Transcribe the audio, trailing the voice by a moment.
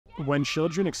When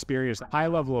children experience a high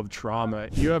level of trauma,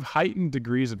 you have heightened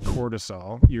degrees of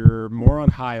cortisol. You're more on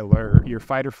high alert. Your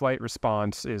fight or flight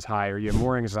response is higher. You have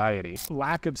more anxiety.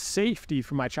 Lack of safety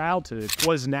from my childhood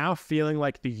was now feeling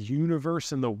like the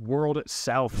universe and the world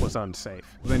itself was unsafe.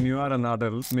 When you are an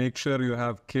adult, make sure you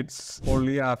have kids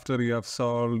only after you have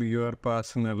solved your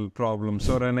personal problems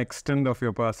or an extent of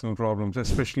your personal problems,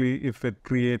 especially if it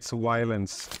creates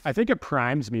violence. I think it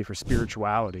primes me for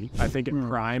spirituality. I think it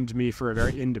primed me for a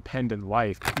very independent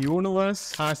life.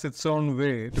 Universe has its own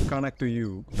way to connect to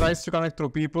you. It tries to connect through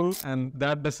people, and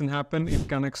that doesn't happen. It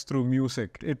connects through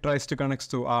music. It tries to connect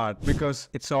through art because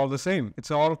it's all the same. It's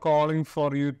all calling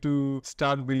for you to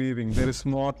start believing there is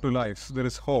more to life. There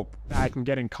is hope. I can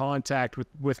get in contact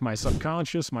with my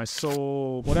subconscious, my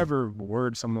soul, whatever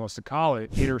word someone wants to call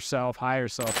it, inner self, higher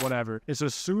self, whatever. And so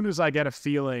as soon as I get a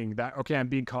feeling that, okay, I'm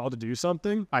being called to do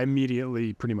something, I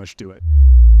immediately pretty much do it.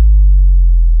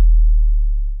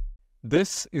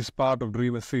 This is part of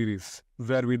Dreamer series,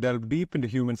 where we delve deep into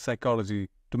human psychology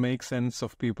to make sense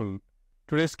of people.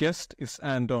 Today's guest is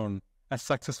Anton, a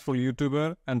successful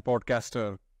YouTuber and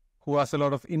podcaster who has a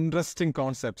lot of interesting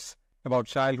concepts about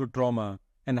childhood trauma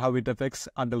and how it affects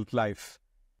adult life.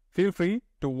 Feel free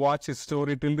to watch his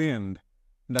story till the end.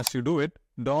 And as you do it,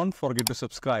 don't forget to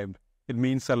subscribe. It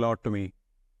means a lot to me.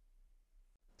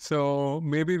 So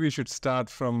maybe we should start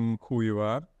from who you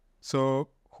are. So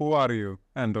who are you,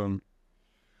 Anton?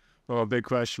 Oh, big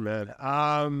question,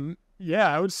 man.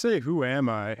 Yeah, I would say, who am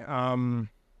I?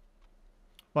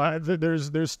 Well,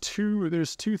 there's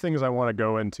two things I want to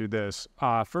go into this.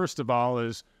 First of all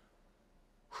is,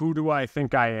 who do I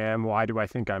think I am? Why do I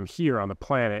think I'm here on the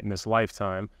planet in this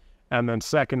lifetime? And then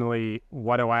secondly,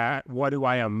 what do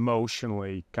I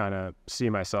emotionally kind of see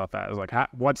myself as? Like,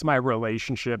 what's my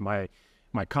relationship, my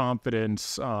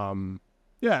confidence?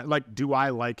 Yeah, like, do I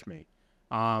like me?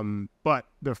 But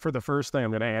for the first thing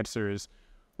I'm going to answer is,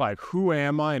 like, who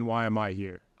am I and why am I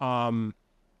here? From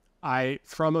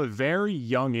a very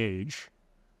young age,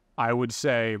 I would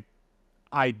say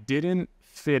I didn't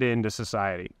fit into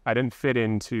society. I didn't fit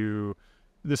into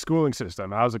the schooling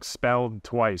system. I was expelled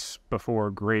twice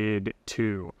before grade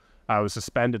 2. I was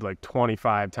suspended like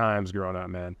 25 times growing up,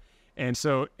 man. And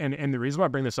so, and the reason why I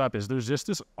bring this up is there's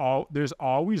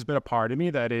always been a part of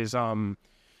me that is,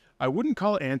 I wouldn't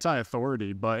call it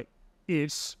anti-authority, but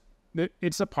it's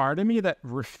a part of me that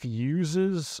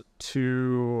refuses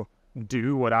to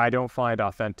do what I don't find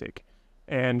authentic.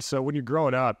 And so when you're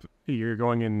growing up, you're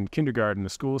going in kindergarten, the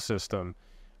school system,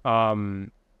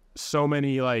 so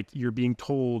many, like, you're being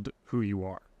told who you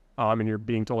are, and you're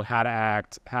being told how to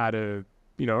act, how to,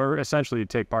 or essentially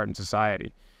take part in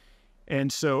society.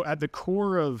 And so at the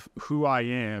core of who I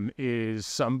am is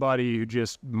somebody who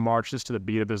just marches to the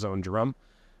beat of his own drum.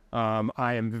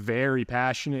 I am very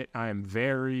passionate. I don't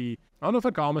know if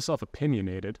I'd call myself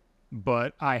opinionated,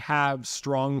 but I have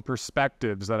strong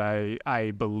perspectives that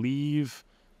I believe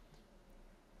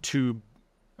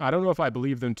I don't know if I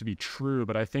believe them to be true,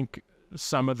 but I think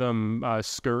some of them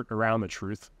skirt around the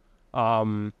truth.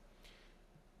 And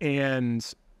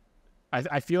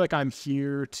I feel like I'm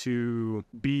here to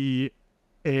be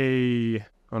I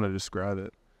want to describe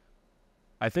it.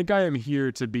 I think I am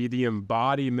here to be the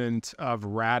embodiment of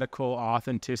radical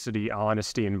authenticity,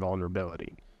 honesty, and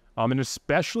vulnerability. And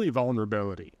especially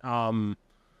vulnerability. And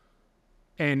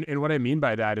what I mean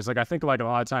by that is, like, I think, like, a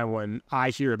lot of time when I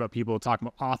hear about people talking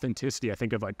about authenticity, I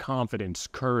think of, like, confidence,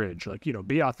 courage, like,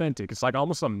 be authentic. It's like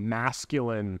almost a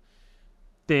masculine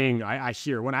thing I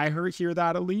hear. When I hear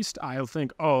that, at least, I'll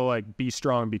think, oh, like, be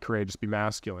strong, be courageous, be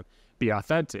masculine, be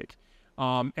authentic.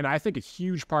 And I think a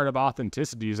huge part of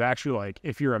authenticity is actually, like,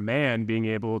 if you're a man, being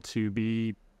able to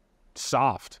be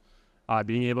soft,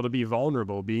 being able to be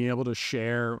vulnerable, being able to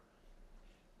share,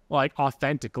 like,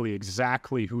 authentically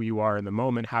exactly who you are in the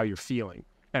moment, how you're feeling.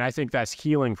 And I think that's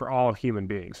healing for all human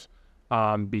beings,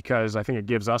 because I think it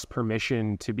gives us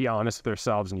permission to be honest with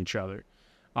ourselves and each other.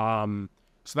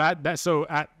 So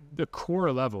at the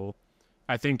core level,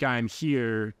 I think I'm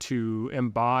here to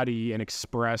embody and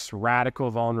express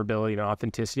radical vulnerability and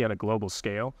authenticity on a global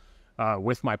scale,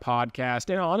 with my podcast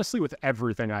and honestly with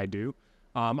everything I do.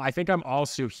 I think I'm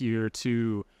also here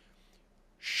to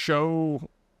show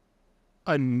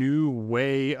a new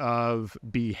way of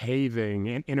behaving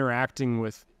and interacting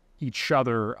with each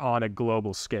other on a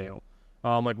global scale.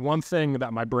 Like, one thing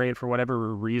that my brain, for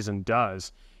whatever reason,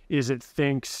 does is it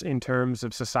thinks in terms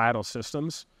of societal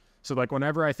systems. So, like,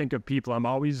 whenever I think of people, I'm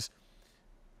always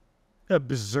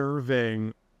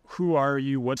observing, who are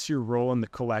you? What's your role in the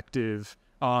collective?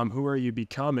 Who are you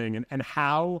becoming? And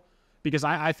how, because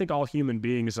I think all human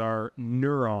beings are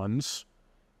neurons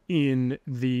in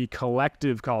the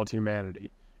collective called humanity.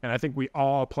 And I think we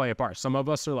all play a part. Some of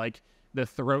us are like the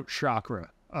throat chakra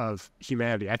of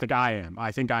humanity. I think I am.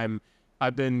 I think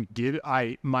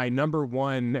my number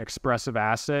one expressive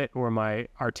asset, or my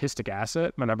artistic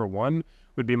asset, my number one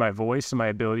would be my voice and my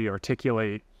ability to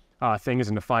articulate things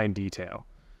in fine detail.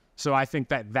 So I think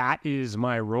that is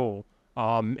my role.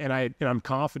 And I'm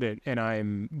confident and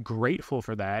I'm grateful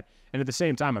for that. And at the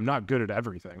same time, I'm not good at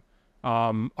everything.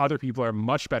 Other people are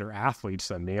much better athletes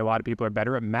than me. A lot of people are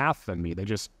better at math than me. They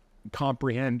just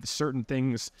comprehend certain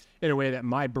things in a way that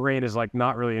my brain is like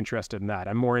not really interested in that.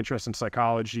 I'm more interested in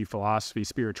psychology, philosophy,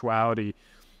 spirituality,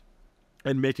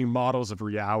 and making models of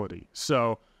reality.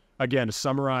 So again, to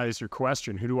summarize your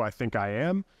question, who do I think I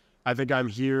am? I think I'm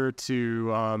here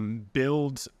to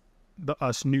build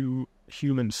a new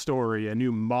human story, a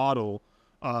new model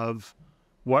of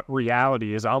what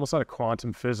reality is, almost like a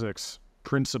quantum physics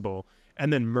principle,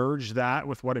 and then merge that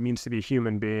with what it means to be a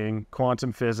human being,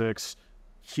 quantum physics,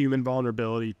 human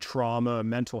vulnerability, trauma,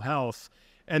 mental health,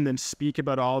 and then speak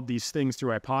about all of these things through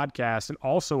my podcast. And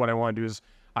also what I want to do is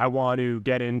I want to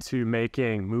get into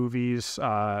making movies,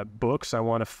 books. I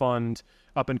want to fund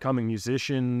up-and-coming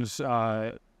musicians,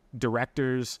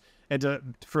 directors.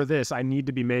 And for this, I need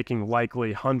to be making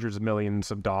likely hundreds of millions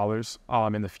of dollars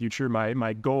in the future.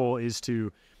 My goal is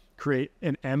to create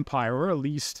an empire, or at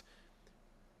least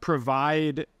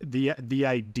provide the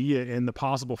idea and the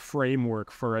possible framework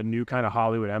for a new kind of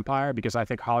Hollywood empire, because I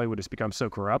think Hollywood has become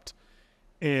so corrupt.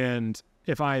 And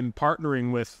if I'm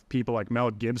partnering with people like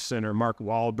Mel Gibson or Mark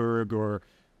Wahlberg, or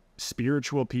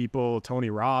spiritual people,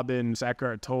 Tony Robbins,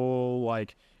 Eckhart Tolle,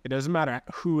 like, it doesn't matter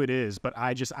who it is, but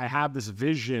I have this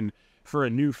vision for a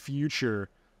new future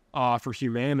for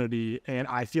humanity, and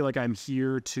I feel like I'm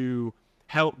here to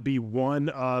help be one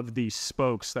of the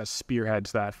spokes that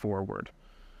spearheads that forward.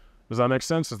 Does that make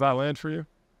sense? Does that land for you?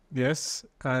 Yes.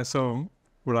 So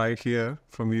what I hear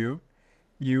from you,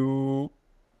 you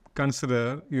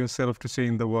consider yourself to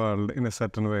change the world in a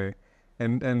certain way,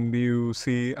 and you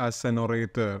see as an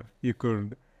orator, you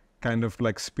could kind of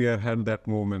like spearhead that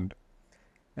movement.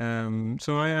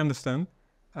 So I understand.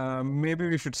 Maybe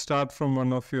we should start from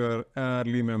one of your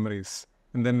early memories,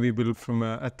 and then we build from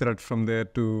a thread from there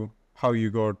to how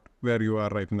you got where you are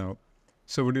right now.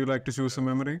 So would you like to choose a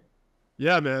memory?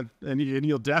 Yeah, man. And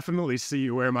you'll definitely see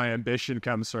where my ambition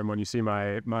comes from when you see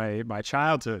my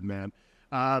childhood, man.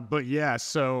 But yeah,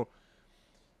 so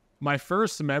my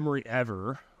first memory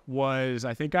ever was,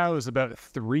 I think I was about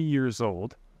 3 years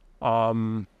old.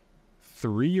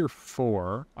 3 or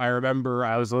 4. I remember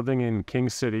I was living in King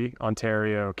City,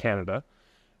 Ontario, Canada.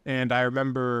 And I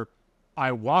remember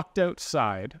I walked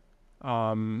outside.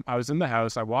 I was in the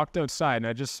house. I walked outside,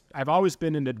 and I've always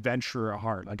been an adventurer at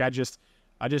heart. Like I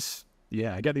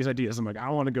get these ideas. I'm like, I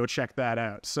want to go check that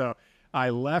out. So I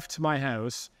left my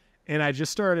house and I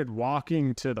just started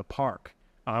walking to the park,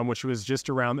 which was just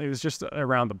around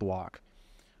the block.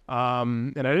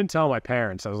 And I didn't tell my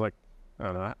parents. I was like, I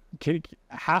don't know.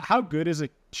 How good is a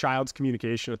child's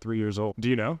communication at 3 years old? Do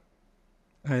you know?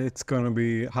 It's going to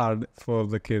be hard for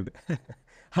the kid.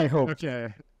 I hope.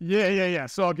 Okay. Yeah.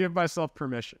 So I'll give myself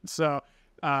permission. So,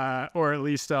 or at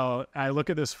least I look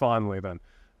at this fondly then.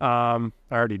 I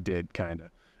already did kind of,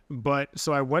 but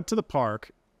so I went to the park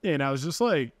and I was just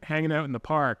like hanging out in the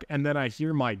park, and then I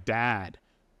hear my dad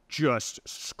just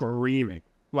screaming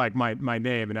like my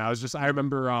name. And I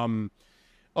remember,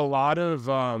 a lot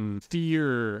of,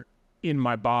 fear in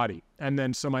my body. And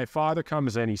then, so my father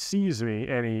comes and he sees me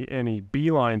and he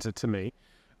beelines it to me.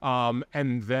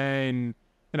 And then,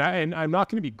 and I'm not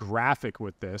going to be graphic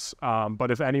with this, but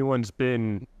if anyone's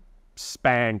been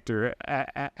spanked or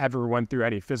ever went through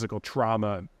any physical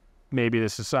trauma, maybe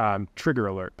this is trigger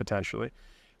alert potentially.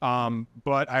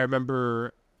 But I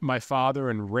remember my father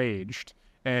enraged,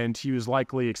 and he was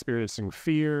likely experiencing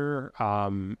fear,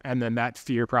 and then that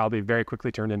fear probably very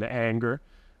quickly turned into anger,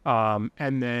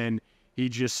 and then he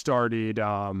just started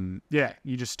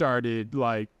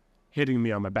like hitting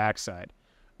me on my backside,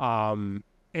 and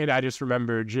I just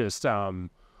remember just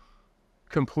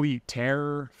complete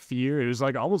terror, fear. It was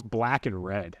like almost black and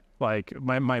red. Like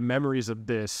my memories of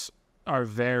this are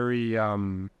very,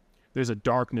 there's a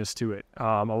darkness to it.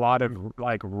 A lot of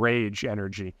like rage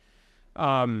energy,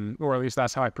 or at least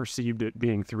that's how I perceived it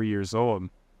being 3 years old. And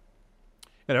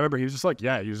I remember he was just like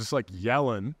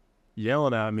yelling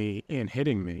at me and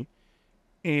hitting me.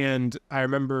 And I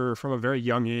remember from a very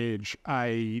young age,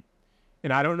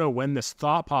 and I don't know when this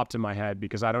thought popped in my head,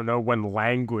 because I don't know when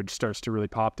language starts to really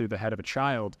pop through the head of a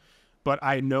child. But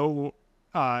I know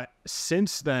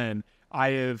since then, I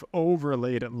have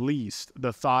overlaid at least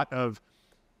the thought of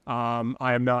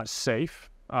I am not safe.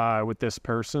 with this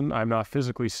person. I'm not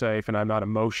physically safe, and I'm not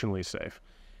emotionally safe.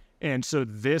 And so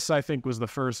this, I think, was the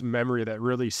first memory that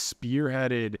really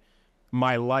spearheaded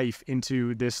my life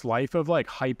into this life of like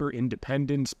hyper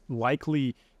independence,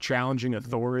 likely challenging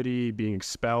authority, being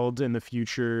expelled in the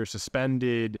future,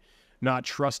 suspended, not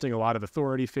trusting a lot of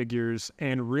authority figures.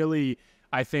 And really,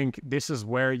 I think this is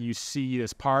where you see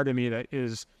this part of me that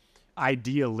is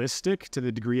idealistic to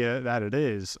the degree that it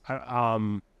is. I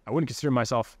wouldn't consider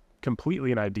myself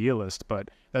completely an idealist, but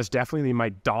that's definitely my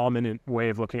dominant way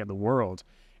of looking at the world.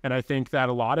 And I think that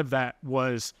a lot of that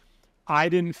was I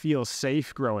didn't feel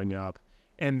safe growing up.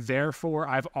 And therefore,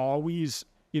 I've always,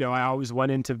 I always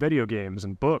went into video games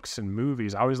and books and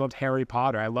movies. I always loved Harry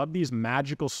Potter. I love these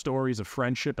magical stories of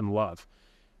friendship and love.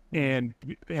 And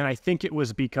I think it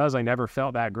was because I never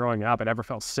felt that growing up. I never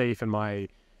felt safe in my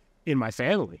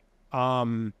family.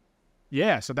 So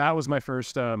that was my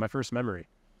first memory.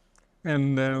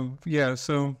 And I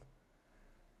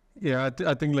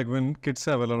think like when kids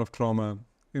have a lot of trauma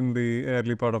in the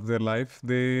early part of their life,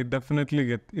 they definitely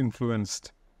get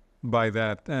influenced by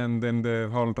that, and then the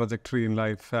whole trajectory in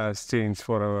life has changed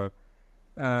forever.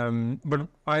 But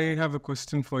I have a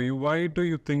question for you. Why do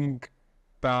you think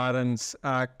parents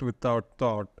act without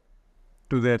thought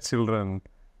to their children?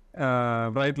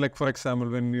 Right? Like, for example,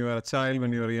 when you are a child,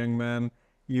 when you are a young man,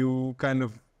 you kind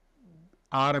of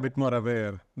are a bit more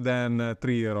aware than a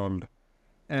 3-year-old.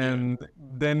 And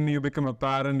then you become a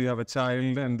parent, you have a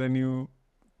child, and then you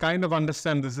kind of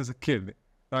understand this as a kid,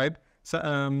 right?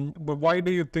 So, but why do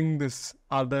you think this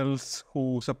adults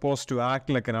who supposed to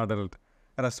act like an adult,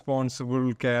 a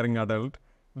responsible, caring adult,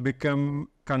 become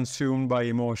consumed by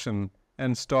emotion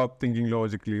and stop thinking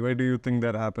logically? Why do you think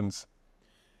that happens?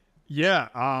 Yeah,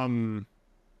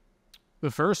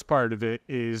 the first part of it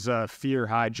is fear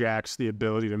hijacks the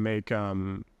ability to make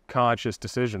conscious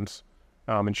decisions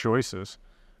and choices.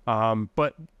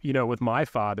 But, with my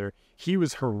father, he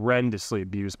was horrendously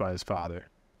abused by his father.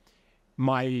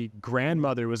 My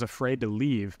grandmother was afraid to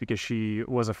leave because she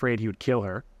was afraid he would kill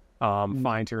her,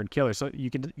 find her and kill her. So you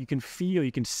can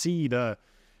see the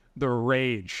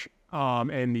rage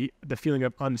and the feeling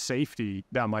of unsafety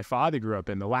that my father grew up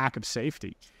in, the lack of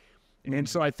safety. And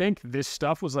so I think this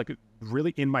stuff was like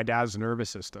really in my dad's nervous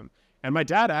system. And my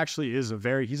dad actually he's a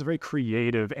very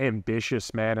creative,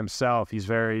 ambitious man himself. He's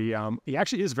he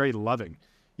actually is very loving.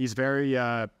 He's very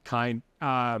kind.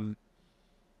 I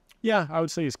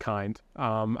would say he's kind.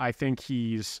 I think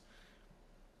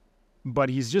but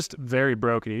he's just very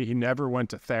broken. He never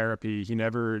went to therapy. He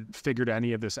never figured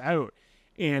any of this out.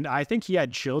 And I think he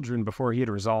had children before he had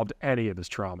resolved any of his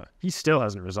trauma. He still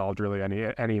hasn't resolved really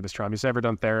any of his trauma. He's never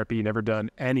done therapy, never done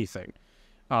anything.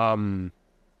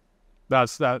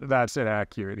 That's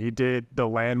inaccurate. He did the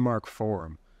Landmark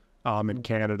Forum in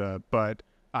Canada, but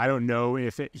I don't know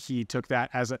if he took that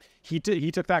as he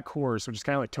took that course, which is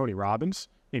kind of like Tony Robbins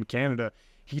in Canada.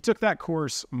 He took that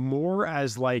course more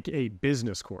as like a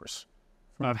business course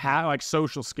of how like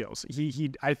social skills.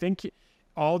 I think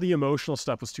all the emotional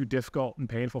stuff was too difficult and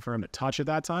painful for him to touch at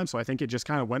that time. So I think it just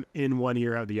kind of went in one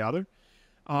ear out the other.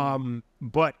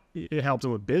 But it helped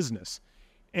him with business.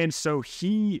 And so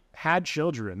he had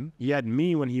children. He had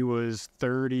me when he was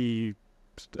 34.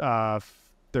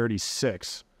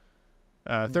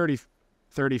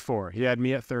 He had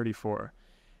me at 34.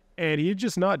 And he had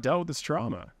just not dealt with this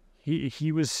trauma.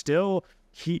 He was still,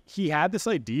 he had this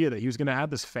idea that he was going to have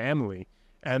this family.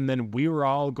 And then we were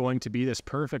all going to be this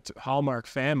perfect Hallmark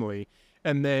family.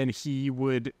 And then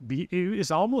it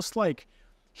was almost like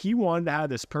he wanted to have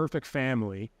this perfect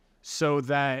family so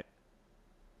that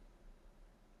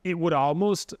it would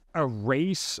almost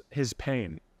erase his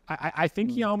pain. I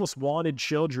think he almost wanted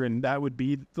children that would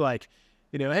be like,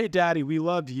 hey, Daddy, we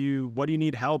love you. What do you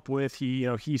need help with?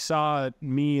 He saw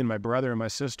me and my brother and my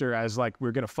sister as like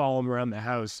we're going to follow him around the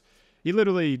house. He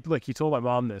literally, like, he told my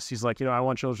mom this. He's like, I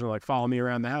want children to, like, follow me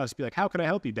around the house. Be like, how can I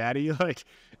help you, Daddy? Like,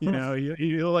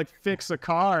 he'll, like, fix a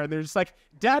car. And they're just like,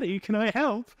 Daddy, can I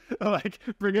help? Like,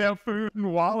 bringing out food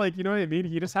and like, you know what I mean?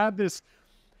 He just had this,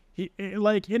 in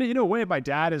a way, my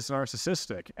dad is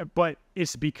narcissistic. But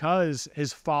it's because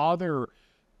his father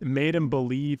made him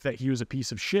believe that he was a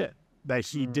piece of shit, that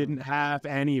he didn't have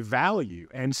any value.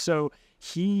 And so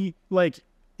he, like,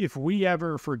 if we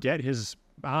ever forget his...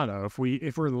 I don't know,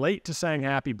 if we're late to saying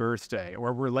happy birthday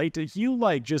or we're late to, he'll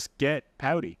like just get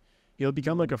pouty. He'll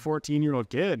become like a 14-year-old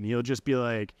kid and he'll just be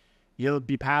like, he'll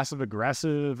be passive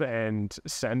aggressive and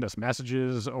send us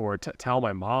messages or tell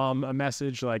my mom a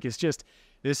message. Like, it's just,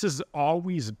 this has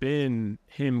always been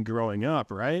him growing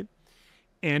up. Right.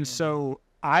 And so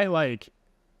I like,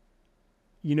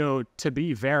 to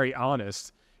be very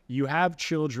honest, you have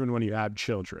children when you have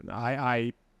children.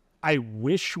 I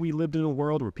wish we lived in a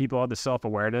world where people had the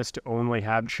self-awareness to only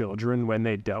have children when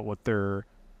they dealt with their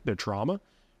trauma.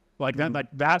 Like that, like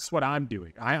that's what I'm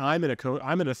doing. I'm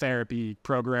in a therapy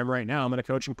program right now. I'm in a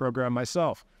coaching program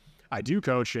myself. I do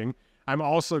coaching. I'm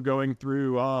also going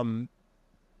through an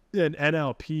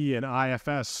NLP and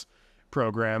IFS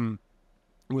program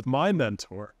with my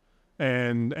mentor,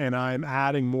 and I'm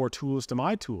adding more tools to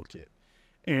my toolkit.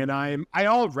 And I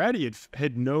already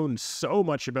had known so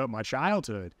much about my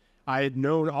childhood. I had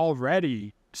known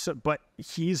already, but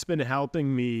he's been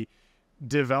helping me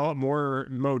develop more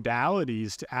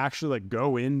modalities to actually like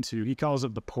go into, he calls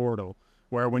it the portal,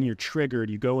 where when you're triggered,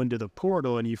 you go into the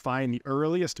portal and you find the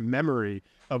earliest memory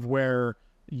of where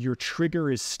your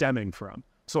trigger is stemming from.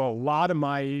 So a lot of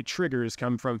my triggers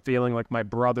come from feeling like my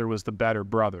brother was the better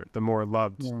brother, the more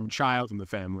loved child in the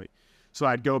family. So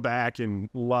I'd go back and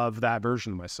love that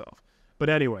version of myself. But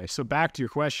anyway, so back to your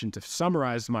question, to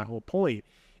summarize my whole point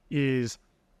is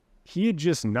he had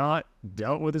just not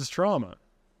dealt with his trauma.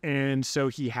 And so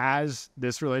he has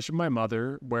this relationship with my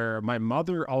mother, where my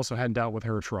mother also hadn't dealt with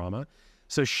her trauma.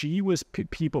 So she was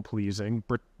people pleasing,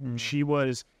 but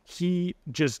he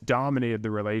just dominated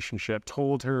the relationship,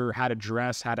 told her how to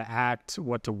dress, how to act,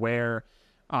 what to wear.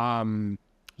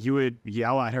 He would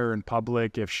yell at her in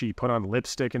public if she put on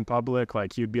lipstick in public.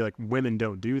 Like, he'd be like, women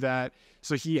don't do that.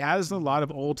 So he has a lot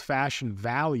of old-fashioned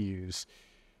values,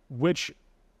 which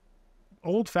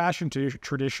old-fashioned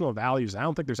traditional values, I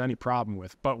don't think there's any problem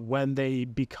with. But when they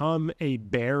become a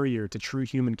barrier to true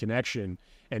human connection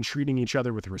and treating each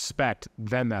other with respect,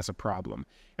 then that's a problem.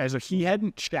 As if he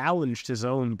hadn't challenged his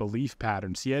own belief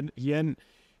patterns. He hadn't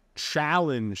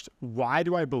challenged, why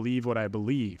do I believe what I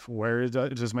believe? Where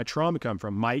does my trauma come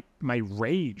from? My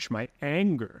rage, my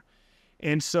anger.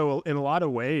 And so in a lot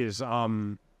of ways,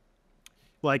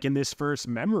 like in this first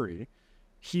memory,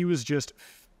 he was just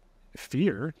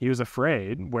fear. He was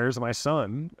afraid. Where's my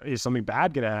son? Is something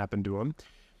bad going to happen to him?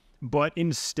 But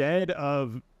instead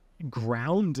of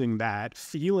grounding that,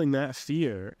 feeling that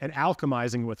fear and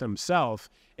alchemizing with himself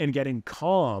and getting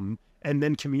calm and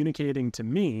then communicating to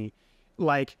me,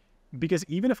 like, because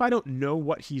even if I don't know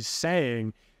what he's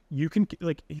saying, you can,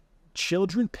 like,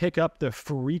 children pick up the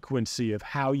frequency of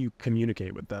how you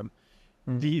communicate with them.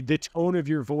 The tone of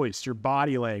your voice, your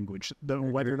body language,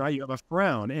 whether or not you have a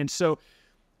frown. And so,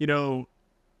 you know,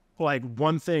 like,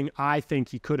 one thing I think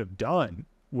he could have done,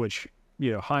 which,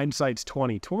 you know, hindsight's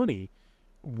 20/20,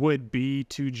 would be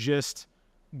to just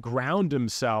ground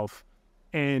himself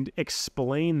and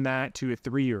explain that to a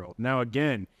 3-year-old. Now,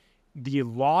 again, the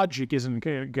logic isn't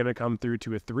going to come through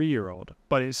to a 3-year-old,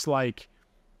 but it's like,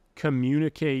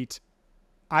 communicate.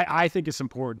 I think it's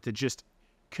important to just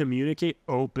communicate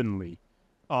openly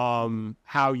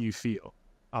how you feel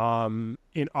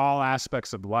in all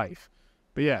aspects of life.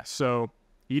 But yeah, so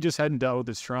he just hadn't dealt with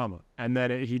his trauma. And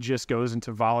then he just goes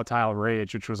into volatile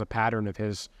rage, which was a pattern of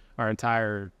our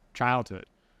entire childhood.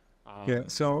 He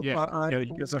gets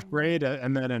afraid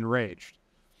and then enraged.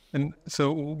 And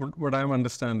so what I'm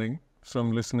understanding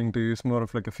from listening to you is more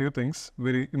of like a few things,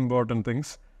 very important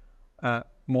things.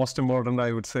 Most important,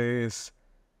 I would say, is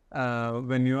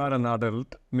when you are an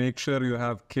adult, make sure you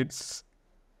have kids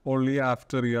only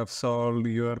after you have solved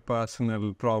your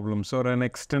personal problems or an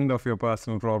extent of your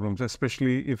personal problems,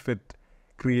 especially if it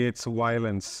creates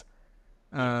violence.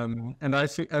 And I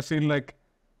feel like,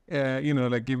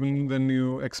 like even when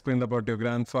you explained about your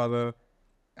grandfather,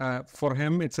 for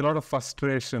him, it's a lot of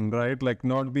frustration, right? Like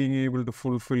not being able to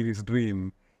fulfill his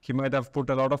dream. He might have put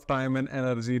a lot of time and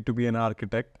energy to be an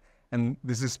architect, and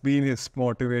this has been his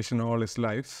motivation all his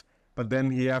life. But then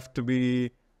he have to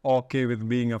be okay with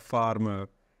being a farmer.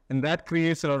 And that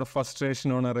creates a lot of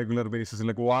frustration on a regular basis.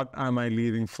 Like, what am I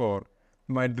leaving for?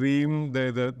 My dream,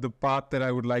 the path that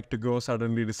I would like to go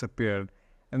suddenly disappeared.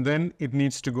 And then it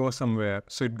needs to go somewhere.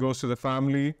 So it goes to the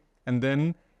family, and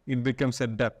then it becomes a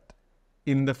debt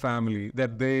in the family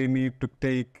that they need to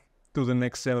take to the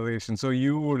next generation. So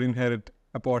you would inherit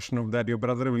a portion of that. Your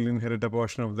brother will inherit a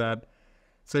portion of that.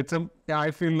 So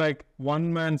I feel like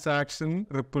one man's action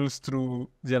ripples through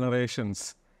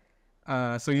generations.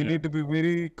 So you need to be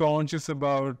very conscious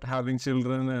about having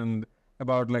children and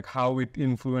about like how it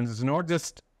influences not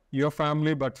just your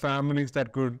family, but families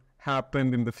that could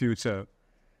happen in the future.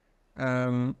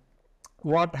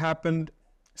 What happened?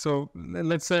 So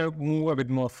let's say move a bit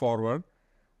more forward.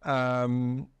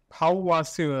 How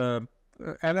was your,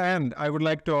 and I would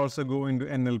like to also go into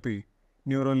NLP,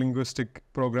 neuro-linguistic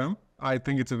program. I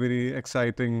think it's a very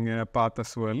exciting path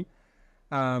as well.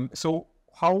 So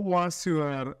how was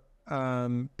your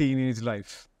teenage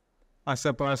life as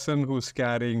a person who's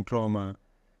carrying trauma?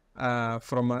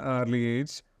 from an early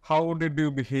age. How did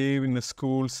you behave in a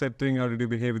school setting? How did you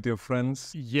behave with your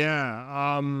friends?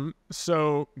 Yeah.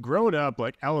 So growing up,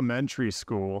 like elementary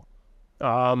school,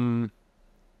 I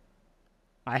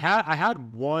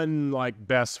had one like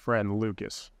best friend,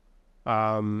 Lucas.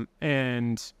 And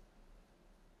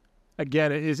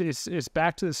again, it's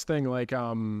back to this thing like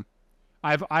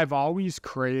I've always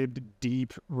craved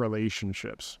deep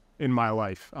relationships in my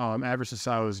life. Ever since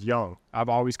I was young, I've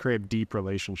always craved deep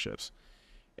relationships.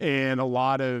 And a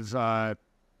lot of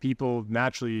people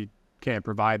naturally can't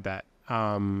provide that.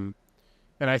 And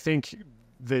I think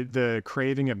the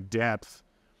craving of depth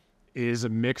is a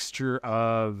mixture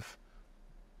of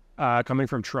coming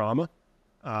from trauma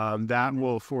that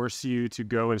will force you to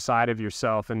go inside of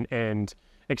yourself and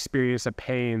experience a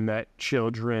pain that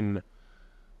children,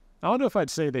 I don't know if I'd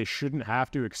say they shouldn't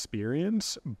have to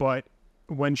experience, but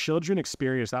when children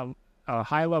experience that a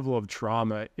high level of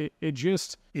trauma, it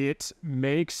gives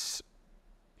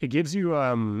you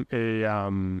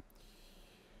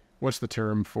what's the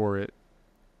term for it?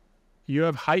 You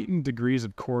have heightened degrees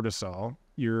of cortisol.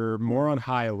 You're more on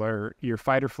high alert. Your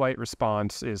fight or flight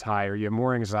response is higher. You have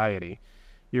more anxiety.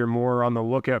 You're more on the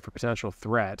lookout for potential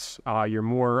threats. You're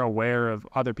more aware of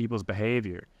other people's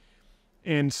behavior.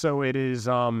 And so it is,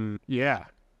 And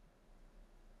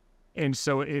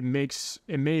so it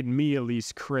made me at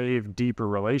least crave deeper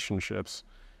relationships.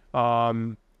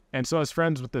 And so I was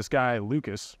friends with this guy,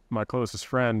 Lucas, my closest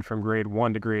friend from grade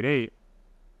 1 to grade 8.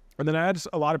 And then I had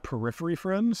a lot of periphery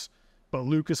friends, but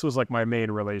Lucas was like my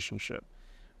main relationship.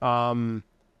 And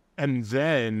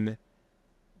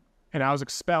I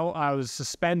was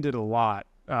suspended a lot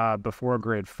before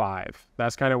grade 5.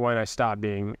 That's kind of when I stopped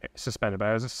being suspended, but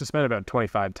I was suspended about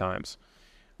 25 times.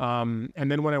 And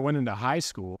then when I went into high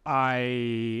school,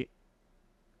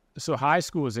 so high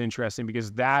school was interesting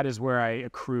because that is where I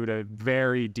accrued a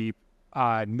very deep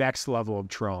next level of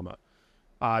trauma.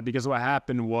 Because what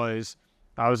happened was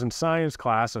I was in science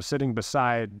class. I was sitting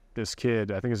beside this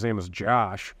kid. I think his name was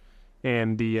Josh.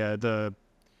 And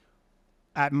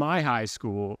at my high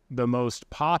school, the most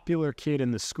popular kid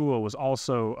in the school was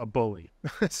also a bully.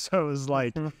 So it was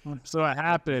like, so what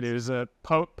happened, it was a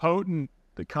potent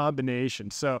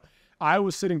combination. So I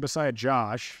was sitting beside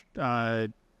Josh.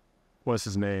 What's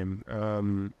his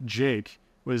name? Jake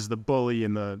was the bully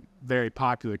and the very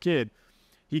popular kid.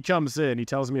 He comes in, he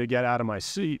tells me to get out of my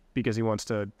seat because he wants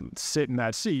to sit in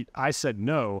that seat. I said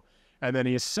no. And then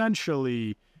he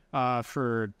essentially,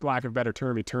 for lack of a better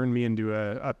term, he turned me into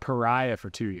a pariah for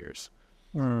 2 years.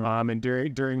 And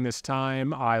during this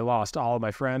time, I lost all of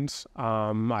my friends. Me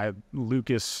and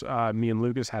Lucas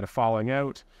had a falling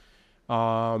out.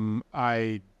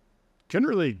 I couldn't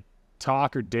really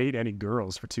talk or date any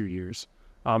girls for 2 years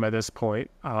at this point.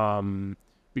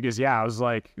 Because, I was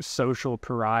like social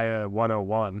pariah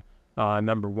 101,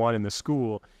 number one in the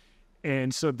school.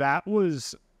 And so that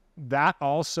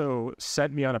also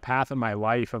set me on a path in my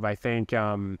life of, I think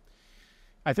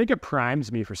it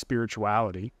primed me for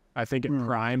spirituality. I think it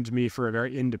primed me for a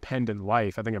very independent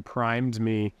life. I think it primed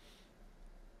me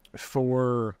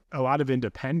for a lot of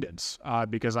independence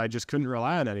because I just couldn't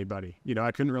rely on anybody.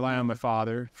 I couldn't rely on my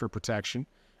father for protection.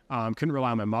 Couldn't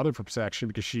rely on my mother for protection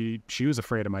because she was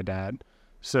afraid of my dad.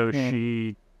 So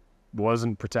she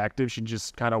wasn't protective. She'd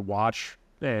just kind of watch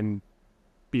and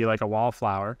be like a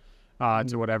wallflower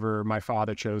to whatever my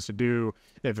father chose to do.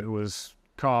 If it was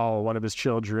call one of his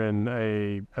children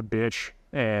a bitch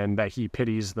and that he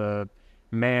pities the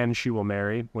man she will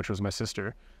marry, which was my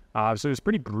sister. So it was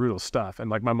pretty brutal stuff. And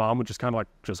like my mom would just kind of like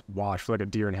just watch like a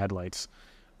deer in headlights.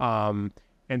 And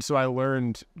so I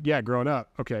learned, growing up,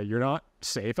 okay, you're not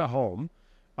safe at home.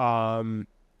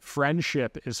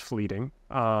 Friendship is fleeting.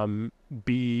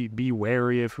 Be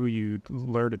wary of who you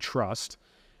learn to trust.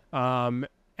 And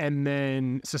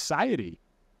then society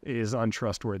is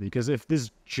untrustworthy because if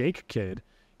this Jake kid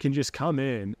can just come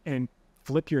in and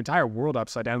flip your entire world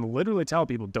upside down and literally tell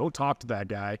people, don't talk to that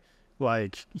guy,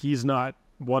 like he's not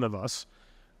one of us.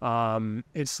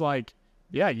 It's like,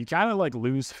 you kind of like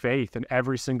lose faith in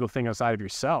every single thing outside of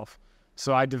yourself.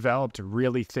 So I developed a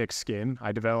really thick skin.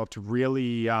 I developed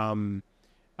really a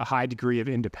high degree of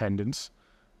independence.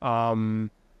 And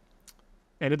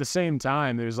at the same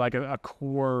time, there's like a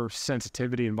core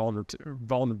sensitivity and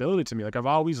vulnerability to me. Like I've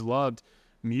always loved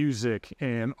music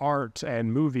and art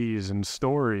and movies and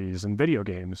stories and video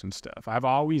games and stuff. I've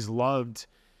always loved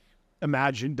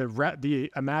the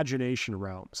imagination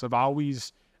realms.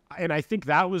 And I think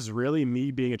that was really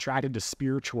me being attracted to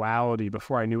spirituality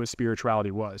before I knew what spirituality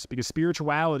was, because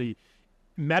spirituality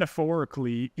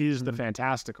metaphorically is the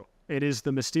fantastical. It is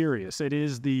the mysterious. It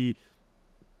is the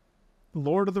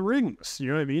Lord of the Rings. You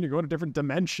know what I mean? You're going to different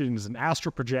dimensions and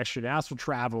astral projection, astral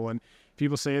travel, and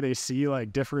people say they see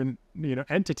like different,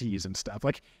 entities and stuff.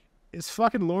 Like, it's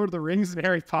fucking Lord of the Rings and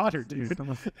Harry Potter, dude.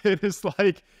 It is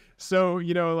like, so,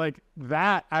 like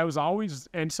that, I was always,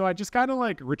 and so I just kind of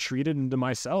like retreated into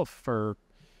myself for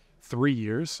 3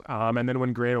 years. And then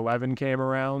when grade 11 came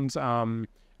around, a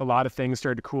lot of things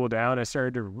started to cool down.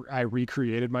 I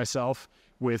recreated myself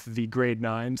with the grade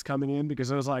 9s coming in, because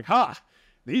I was like,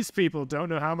 these people don't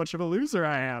know how much of a loser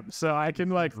I am. So I can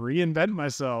like reinvent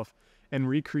myself and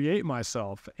recreate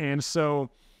myself. And so,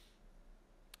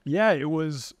 yeah, it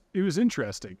was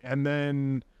interesting. And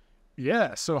then,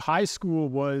 so high school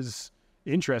was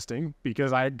interesting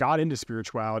because I got into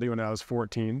spirituality when I was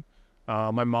 14.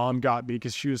 My mom got me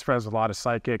because she was friends with a lot of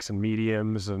psychics and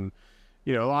mediums, and,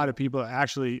 a lot of people that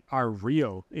actually are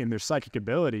real in their psychic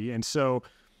ability. And so,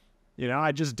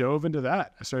 I just dove into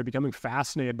that. I started becoming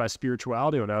fascinated by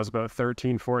spirituality when I was about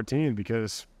 13, 14,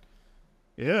 because,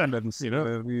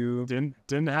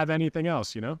 didn't have anything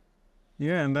else,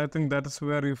 Yeah, and I think that is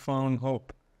where you found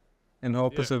hope. And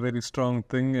hope is a very strong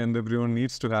thing, and everyone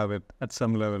needs to have it at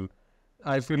some level.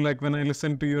 I feel like when I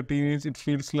listen to your teenage, it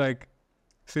feels like,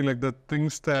 the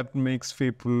things that makes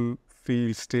people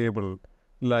feel stable,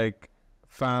 like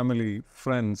family,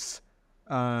 friends,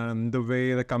 the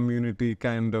way the community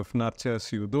kind of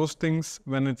nurtures you. Those things,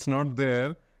 when it's not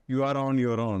there, you are on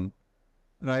your own,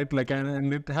 right? Like,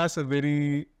 and it has a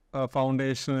very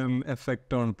foundational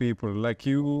effect on people. Like,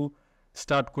 you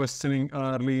start questioning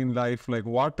early in life, like,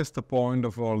 what is the point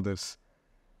of all this?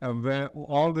 Where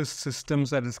all these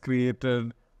systems that is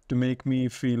created to make me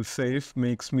feel safe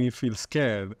makes me feel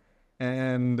scared,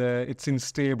 and it's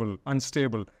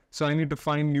unstable. So I need to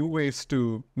find new ways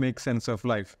to make sense of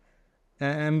life.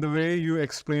 And the way you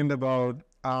explained about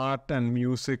art and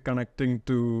music connecting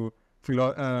to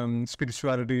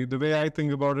spirituality, the way I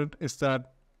think about it is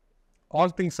that all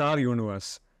things are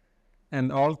universe,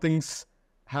 and all things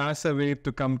has a way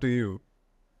to come to you.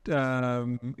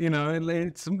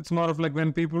 It's more of like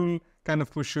when people kind of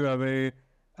push you away,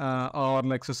 or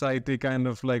like society kind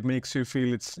of like makes you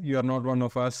feel you are not one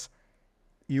of us.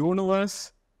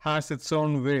 Universe has its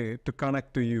own way to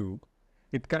connect to you.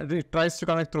 It tries to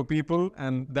connect through people,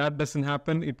 and that doesn't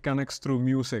happen. It connects through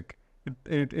music.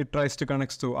 It tries to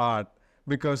connect through art,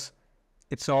 because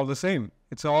it's all the same.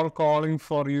 It's all calling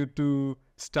for you to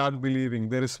start believing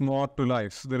there is more to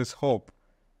life. There is hope.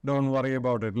 Don't worry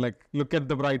about it. Like, look at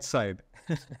the bright side.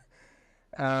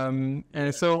 And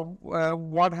so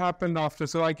what happened after?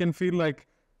 So I can feel like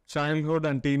childhood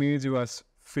and teenage was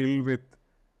filled with,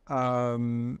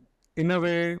 in a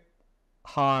way,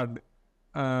 hard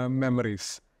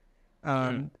memories.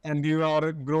 And you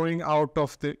are growing out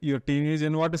of your teenage,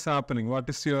 and what is happening? What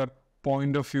is your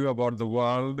point of view about the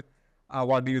world?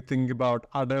 What do you think about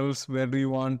adults? Where do you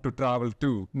want to travel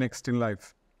to next in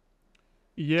life?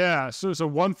 Yeah, so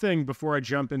one thing before I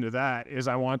jump into that is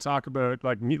I want to talk about,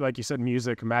 like you said,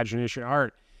 music, imagination,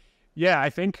 art. Yeah, I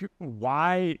think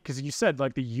why, because you said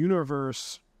like the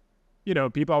universe,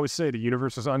 people always say the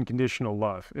universe is unconditional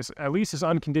love. At least it's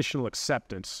unconditional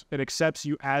acceptance. It accepts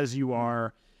you as you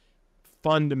are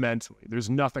fundamentally. There's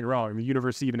nothing wrong. The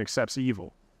universe even accepts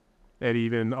evil. It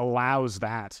even allows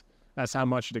that. That's how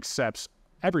much it accepts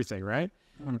everything, right?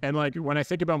 And like when I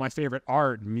think about my favorite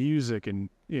art, music, and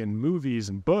in movies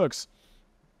and books,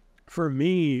 for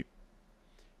me,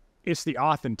 it's the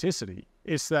authenticity.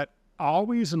 It's that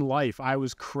always in life I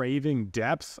was craving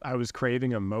depth, I was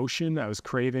craving emotion, I was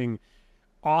craving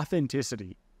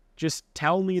authenticity. Just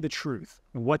tell me the truth.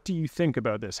 What do you think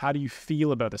about this? How do you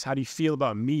feel about this? How do you feel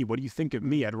about me? What do you think of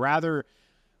me? I'd rather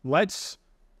let's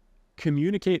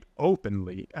communicate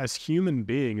openly as human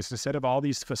beings instead of all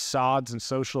these facades and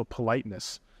social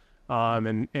politeness.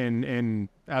 And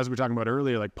as we were talking about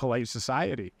earlier, like polite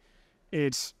society,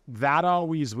 that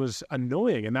always was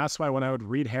annoying. And that's why when I would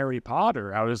read Harry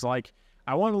Potter, I was like,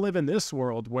 I want to live in this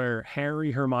world where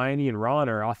Harry, Hermione, and Ron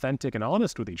are authentic and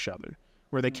honest with each other,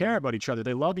 where they care about each other,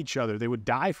 they love each other, they would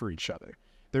die for each other.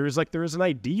 There was an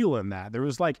ideal in that. There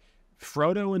was like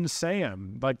Frodo and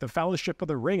Sam, like the Fellowship of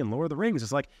the Ring and Lord of the Rings.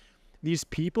 It's like these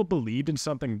people believed in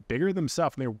something bigger than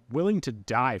themselves, and they were willing to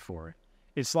die for it.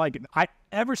 It's like,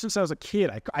 ever since I was a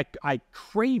kid, I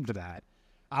craved that.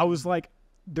 I was like,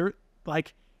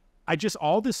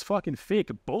 all this fucking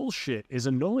fake bullshit is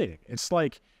annoying. It's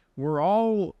like, we're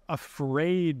all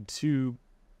afraid to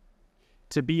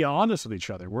be honest with each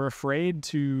other. We're afraid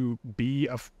to be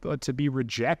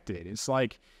rejected. It's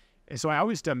like, so I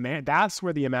always demand, that's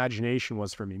where the imagination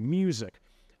was for me. Music.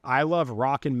 I love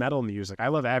rock and metal music. I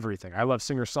love everything. I love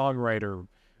singer-songwriter,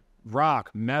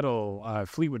 rock, metal,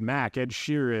 Fleetwood Mac, Ed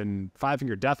Sheeran, Five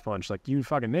Finger Death Punch, like you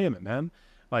fucking name it, man.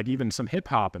 Like even some hip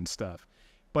hop and stuff.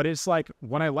 But it's like,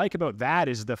 what I like about that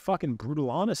is the fucking brutal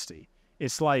honesty.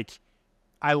 It's like,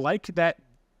 I like that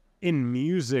in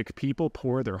music, people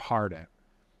pour their heart out.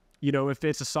 You know, if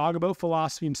it's a song about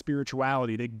philosophy and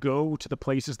spirituality, they go to the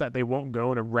places that they won't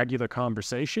go in a regular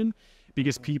conversation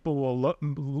because people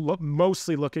will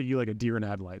mostly look at you like a deer in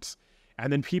headlights.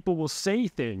 And then people will say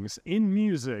things in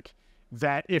music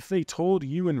that if they told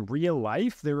you in real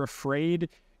life, they're afraid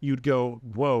you'd go,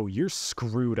 whoa, you're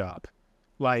screwed up.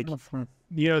 Like,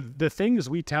 you know, the things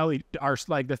we tell are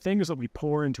like the things that we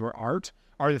pour into our art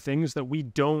are the things that we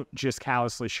don't just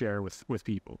callously share with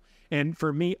people. And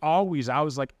for me, always, I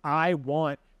was like,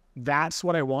 that's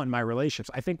what I want in my relationships.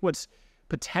 I think what's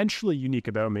potentially unique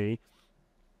about me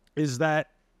is that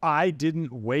I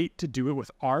didn't wait to do it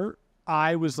with art.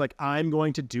 I was like, I'm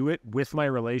going to do it with my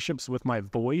relationships, with my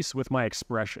voice, with my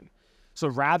expression. So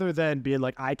rather than being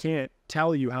like, I can't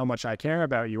tell you how much I care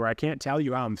about you, or I can't tell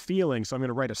you how I'm feeling, so I'm going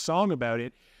to write a song about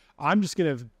it, I'm just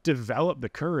going to develop the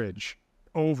courage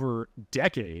over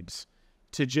decades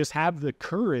to just have the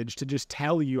courage to just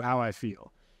tell you how I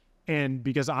feel. And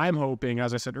because I'm hoping,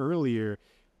 as I said earlier,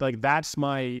 like that's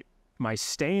my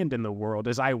stand in the world,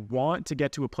 is I want to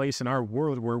get to a place in our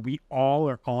world where we all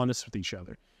are honest with each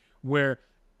other. Where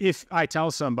if I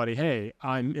tell somebody, hey,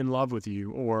 I'm in love with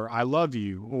you, or I love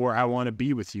you, or I want to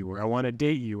be with you, or I want to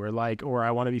date you, or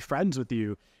I want to be friends with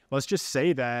you, let's just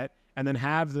say that and then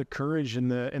have the courage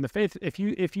and the faith. If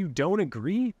you don't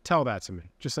agree, tell that to me.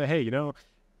 Just say, hey, you know,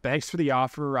 thanks for the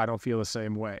offer. I don't feel the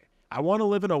same way. I want to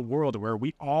live in a world where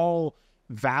we all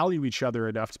value each other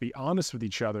enough to be honest with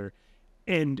each other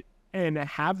and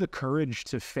have the courage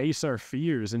to face our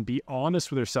fears and be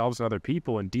honest with ourselves and other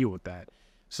people and deal with that.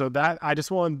 So that I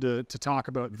just wanted to talk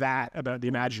about that, about the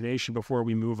imagination before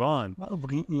we move on. I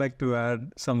would like to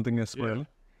add something as well.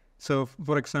 So,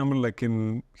 for example, like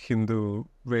in Hindu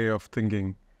way of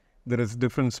thinking, there is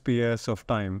different spheres of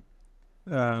time.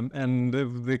 And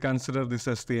they consider this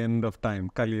as the end of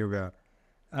time, Kali Yuga.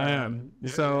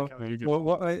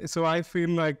 So I feel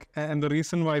like, and the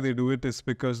reason why they do it is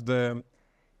because the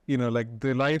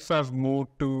life have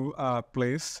moved to a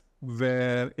place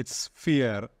where it's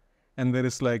fear, and there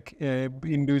is like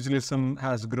individualism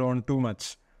has grown too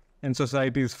much, and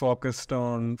society is focused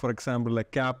on, for example,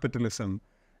 like capitalism,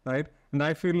 right? And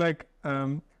I feel like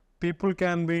people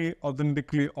can be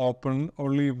authentically open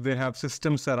only if they have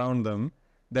systems around them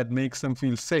that makes them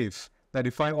feel safe. That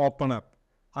if I open up,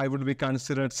 I would be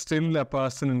considered still a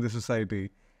person in the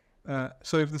society.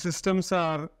 So if the systems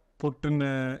are put in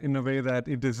a way that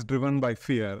it is driven by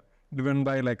fear, driven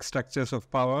by like structures of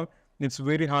power, it's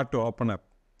very hard to open up.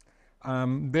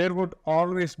 There would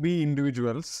always be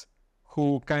individuals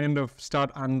who kind of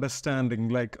start understanding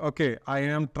like, okay, I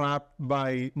am trapped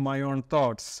by my own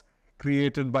thoughts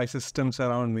created by systems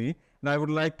around me, and I would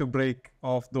like to break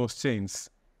off those chains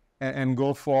and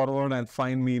go forward and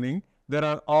find meaning. There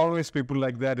are always people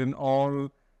like that in all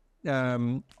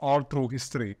through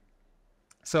history.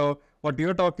 So what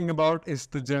you're talking about is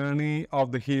the journey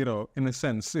of the hero, in a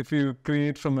sense. If you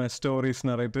create from a story's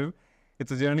narrative,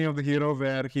 it's a journey of the hero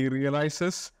where he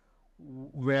realizes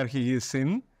where he is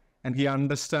in, and he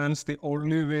understands the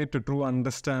only way to true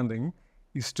understanding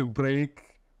is to break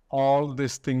all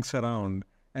these things around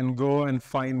and go and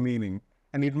find meaning.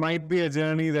 And it might be a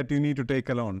journey that you need to take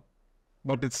alone,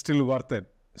 but it's still worth it.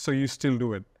 So you still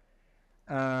do it.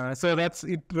 So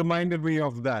it reminded me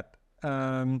of that.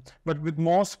 But with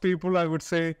most people, I would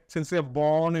say, since they're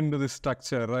born into this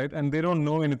structure, right, and they don't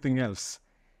know anything else,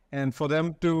 and for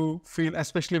them to feel,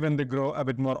 especially when they grow a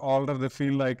bit more older, they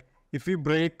feel like if we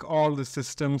break all the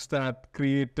systems that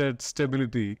created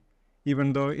stability,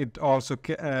 even though it also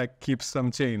keeps them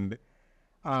chained,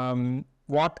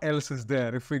 what else is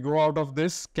there? If we go out of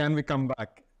this, can we come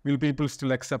back? Will people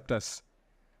still accept us?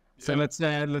 So let's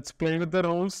play with the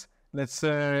rules. Let's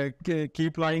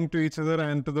keep lying to each other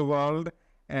and to the world,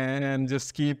 and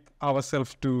just keep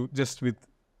ourselves to just with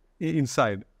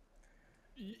inside.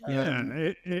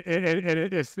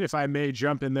 If I may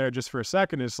jump in there just for a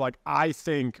second, it's like I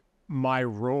think my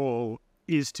role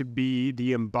is to be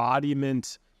the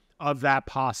embodiment of that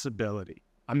possibility.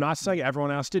 I'm not saying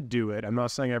everyone has to do it. I'm not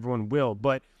saying everyone will,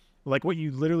 but like what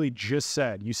you literally just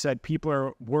said, you said people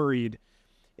are worried,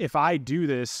 if I do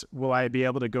this, will I be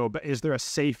able to go? But is there a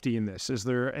safety in this? Is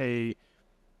there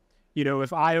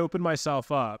if I open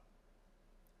myself up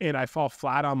and I fall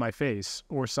flat on my face,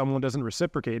 or someone doesn't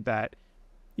reciprocate that,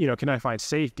 can I find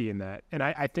safety in that? And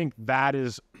I think that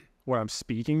is what I'm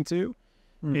speaking to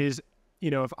is,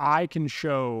 if I can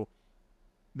show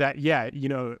that, yeah,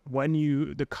 when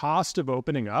the cost of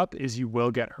opening up is you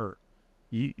will get hurt.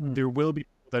 There will be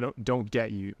people that don't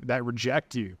get you, that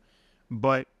reject you.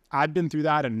 But I've been through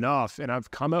that enough, and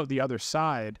I've come out the other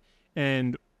side.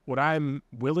 And what I'm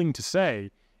willing to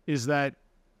say is that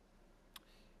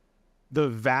the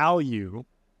value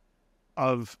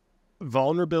of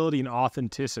vulnerability and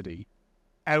authenticity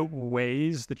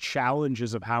outweighs the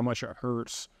challenges of how much it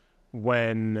hurts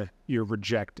when you're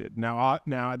rejected. Now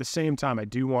at the same time, I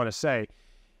do want to say,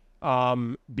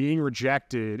 being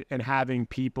rejected and having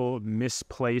people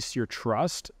misplace your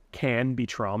trust can be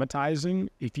traumatizing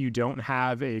if you don't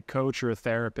have a coach or a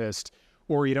therapist,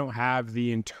 or you don't have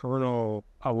the internal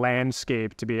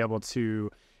landscape to be able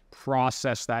to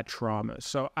process that trauma.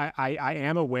 So I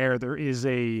am aware there is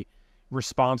a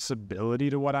responsibility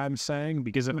to what I'm saying,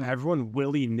 because if everyone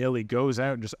willy-nilly goes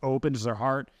out and just opens their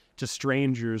heart to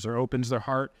strangers, or opens their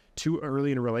heart too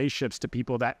early in relationships to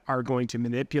people that are going to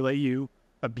manipulate you,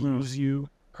 abuse you,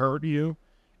 hurt you,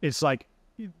 it's like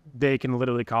they can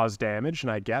literally cause damage,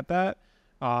 and I get that.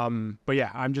 But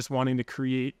yeah, I'm just wanting to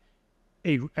create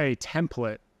a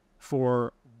template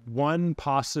for one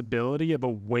possibility of a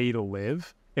way to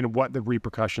live and what the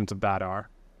repercussions of that are.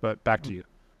 But back to you.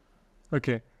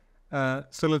 Okay.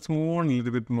 So let's move on a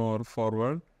little bit more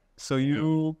forward. So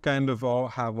you kind of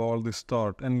have all this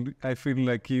thought, and I feel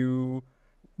like you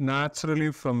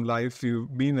naturally from life,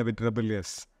 you've been a bit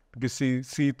rebellious, because you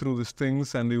see through these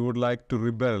things and you would like to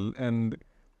rebel and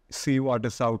see what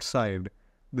is outside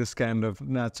this kind of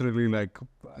naturally like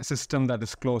a system that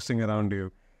is closing around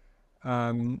you.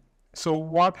 So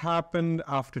what happened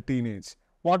after teenage?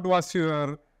 What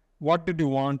did you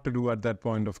want to do at that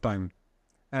point of time?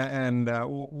 And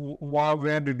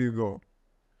where did you go?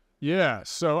 Yeah,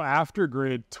 so after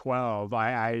grade 12,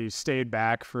 I stayed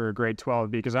back for grade 12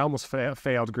 because I almost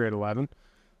failed grade 11.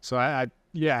 So I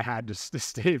had to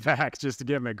stay back just to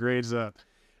get my grades up.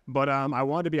 But I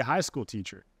wanted to be a high school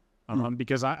teacher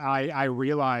because I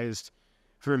realized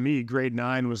for me, grade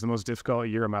 9 was the most difficult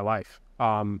year of my life.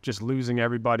 Just losing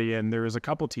everybody. And there was a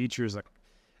couple teachers that,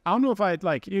 I don't know if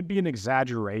it'd be an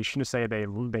exaggeration to say they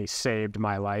saved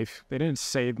my life. They didn't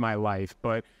save my life,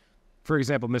 but for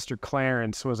example, Mr.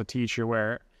 Clarence was a teacher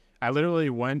where I literally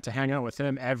went to hang out with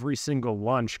him every single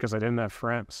lunch because I didn't have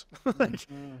friends.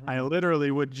 I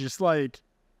literally would just even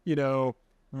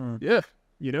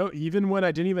when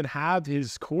I didn't even have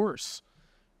his course,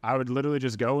 I would literally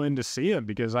just go in to see him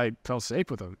because I felt safe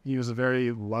with him. He was a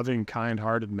very loving,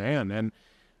 kind-hearted man. And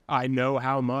I know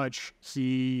how much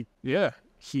him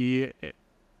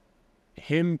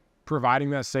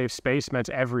providing that safe space meant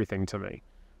everything to me.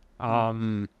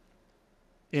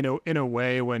 In a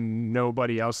way when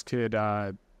nobody else could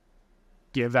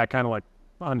give that kind of like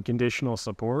unconditional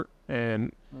support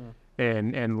and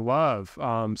love,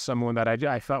 someone that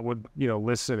I felt would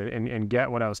listen and get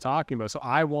what I was talking about. So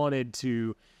I wanted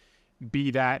to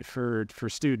be that for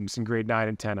students in grade 9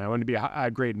 and 10. I wanted to be a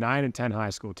grade 9 and 10 high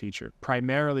school teacher,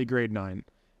 primarily grade 9,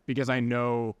 because I'm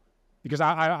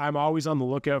always on the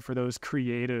lookout for those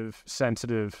creative,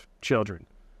 sensitive children.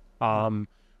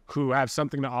 Who have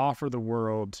something to offer the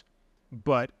world,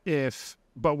 but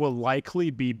will likely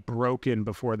be broken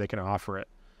before they can offer it.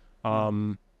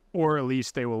 Or at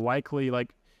least they will likely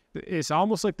it's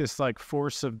almost like this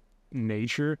force of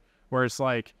nature where it's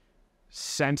like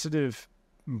sensitive,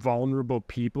 vulnerable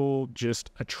people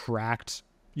just attract,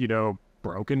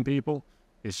 broken people.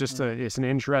 It's just it's an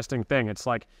interesting thing. It's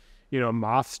like,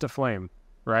 moths to flame,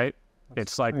 right?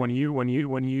 It's like when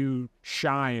you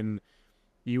shine,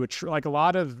 you like a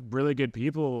lot of really good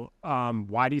people.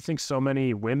 Why do you think so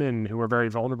many women who are very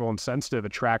vulnerable and sensitive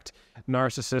attract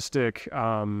narcissistic,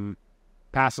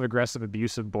 passive-aggressive,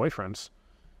 abusive boyfriends?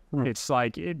 It's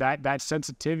like that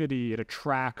sensitivity, it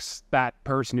attracts that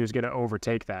person who's going to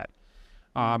overtake that.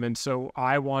 And so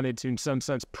I wanted to, in some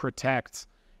sense, protect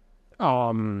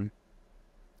those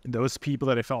people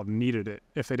that I felt needed it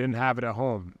if they didn't have it at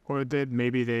home, or that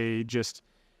maybe they just.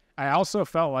 I also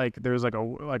felt like there was like a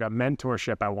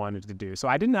mentorship I wanted to do. So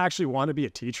I didn't actually want to be a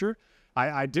teacher.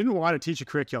 I didn't want to teach a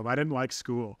curriculum. I didn't like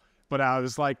school, but I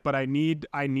was like, but I need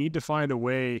to find a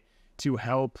way to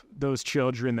help those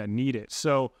children that need it.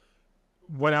 So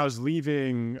when I was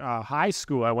leaving high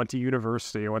school, I went to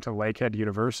university. I went to Lakehead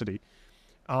University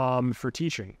for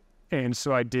teaching, and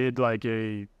so I did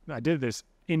this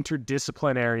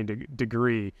interdisciplinary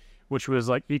degree, which was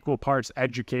like equal parts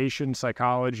education,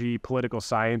 psychology, political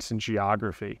science, and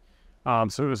geography.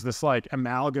 So it was this like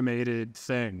amalgamated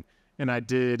thing. And I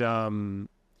did, and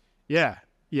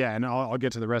I'll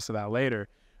get to the rest of that later.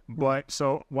 But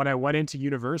so when I went into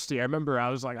university, I remember I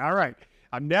was like, all right,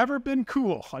 I've never been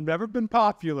cool. I've never been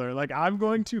popular. Like, I'm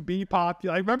going to be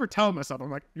popular. I remember telling myself, I'm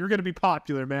like, you're going to be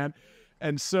popular, man.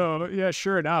 And so, yeah,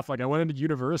 sure enough, like I went into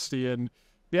university and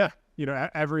yeah,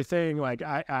 everything, like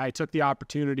I took the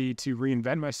opportunity to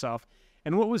reinvent myself.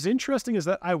 And what was interesting is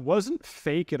that I wasn't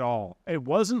fake at all. It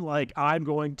wasn't like I'm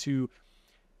going to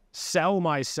sell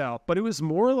myself, but it was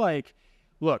more like,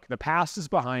 look, the past is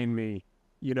behind me.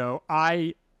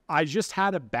 I just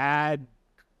had a bad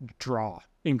draw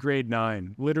in grade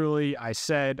 9. Literally, I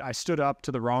stood up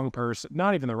to the wrong person,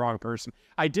 not even the wrong person.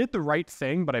 I did the right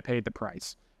thing, but I paid the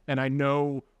price. And I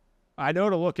know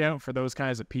to look out for those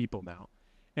kinds of people now.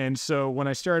 And so when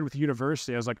I started with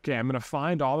university, I was like, okay, I'm going to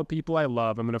find all the people I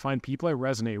love. I'm going to find people I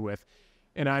resonate with.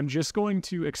 And I'm just going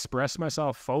to express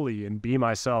myself fully and be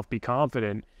myself, be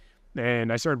confident.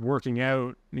 And I started working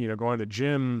out, going to the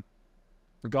gym,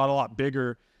 got a lot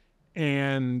bigger.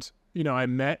 And, I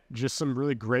met just some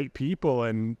really great people.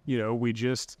 And,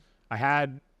 I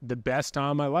had the best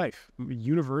time of my life.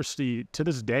 University to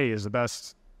this day is the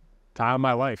best time of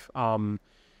my life.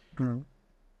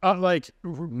 Like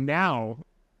now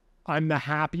I'm the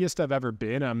happiest I've ever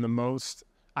been.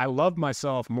 I love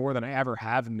myself more than I ever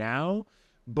have now,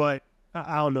 but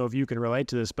I don't know if you can relate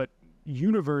to this, but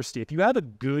university, if you have a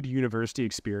good university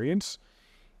experience,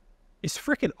 it's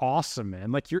freaking awesome,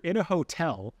 man. Like you're in a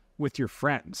hotel with your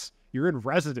friends, you're in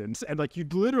residence, and like you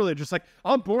literally just like,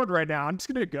 I'm bored right now. I'm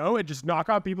just going to go and just knock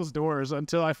on people's doors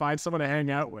until I find someone to hang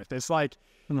out with. It's like,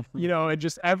 and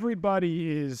just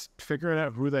everybody is figuring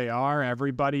out who they are.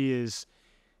 Everybody is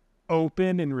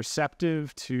open and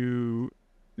receptive to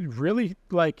really,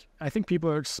 like, I think people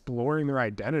are exploring their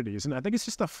identities, and I think it's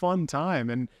just a fun time.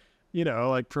 And,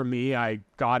 like for me, I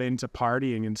got into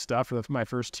partying and stuff for my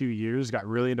first 2 years, got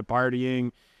really into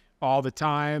partying all the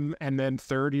time. And then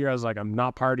third year, I was like, I'm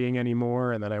not partying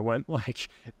anymore. And then I went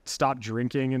stopped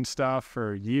drinking and stuff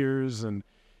for years.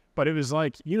 But it was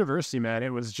like university, man.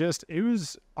 It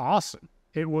was awesome.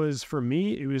 For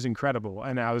me, it was incredible.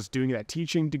 And I was doing that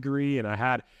teaching degree and I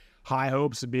had high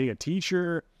hopes of being a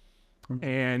teacher.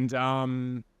 And,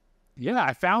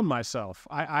 I found myself.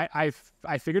 I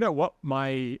figured out what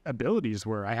my abilities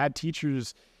were. I had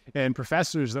teachers and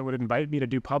professors that would invite me to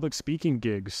do public speaking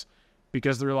gigs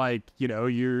because they're like, you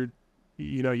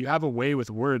have a way with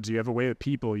words. You have a way with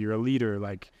people. You're a leader.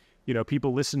 Like,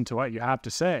 people listen to what you have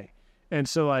to say. And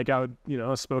so like I would,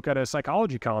 spoke at a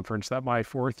psychology conference that my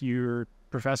fourth year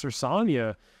professor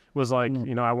Sonia was like,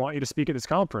 I want you to speak at this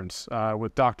conference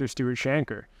with Dr. Stuart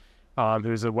Shanker,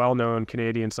 who's a well-known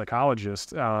Canadian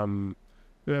psychologist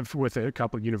with a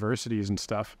couple of universities and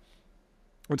stuff.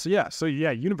 And so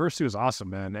university was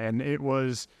awesome, man. And it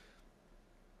was,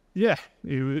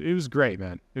 it was great,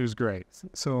 man. It was great.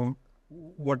 So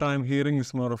what I'm hearing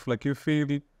is more of like you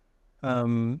feel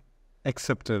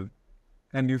accepted.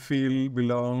 And you feel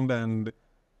belonged, and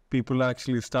people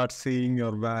actually start seeing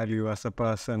your value as a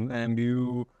person. And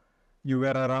you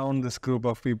were around this group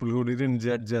of people who didn't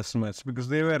judge as much because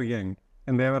they were young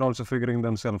and they were also figuring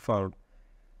themselves out.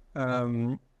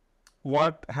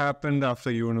 What happened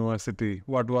after university?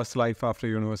 What was life after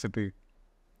university?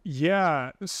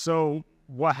 Yeah. So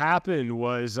what happened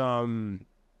was, so in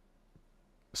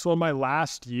my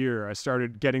last year, I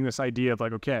started getting this idea of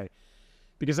like, okay,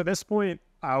 because at this point,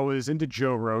 I was into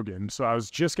Joe Rogan, so I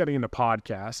was just getting into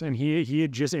podcasts, and he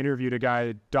had just interviewed a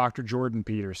guy, Dr. Jordan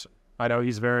Peterson. I know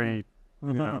he's very,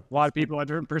 a lot of people have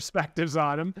different perspectives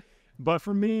on him, but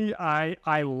for me,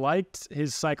 I liked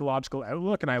his psychological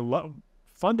outlook, and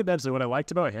fundamentally what I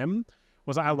liked about him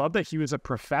was I loved that he was a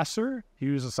professor, he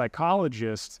was a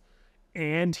psychologist,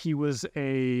 and he was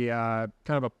a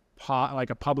kind of a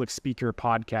public speaker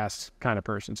podcast kind of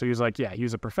person. So he was like, he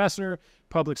was a professor,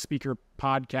 public speaker,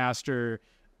 podcaster,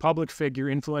 public figure,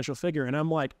 influential figure. And I'm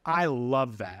like, I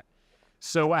love that.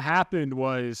 So what happened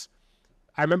was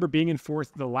I remember being in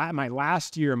my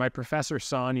last year, my professor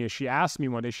Sonia, she asked me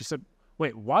one day, she said,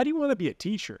 wait, why do you want to be a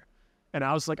teacher? And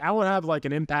I was like, I want to have like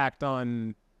an impact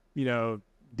on,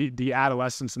 the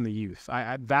adolescents and the youth.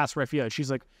 That's where I feel like.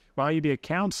 She's like, why don't you be a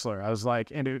counselor? I was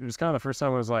like, and it was kind of the first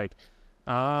time I was like,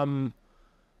 I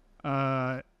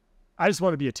just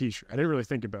want to be a teacher. I didn't really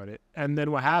think about it. And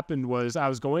then what happened was I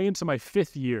was going into my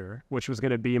 5th year, which was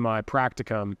going to be my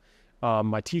practicum,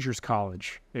 my teacher's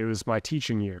college. It was my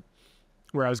teaching year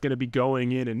where I was going to be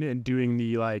going in and doing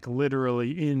the like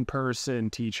literally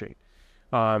in-person teaching,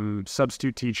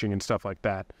 substitute teaching and stuff like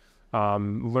that,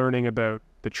 learning about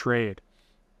the trade.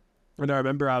 And I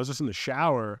remember I was just in the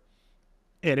shower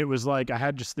and it was like I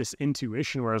had just this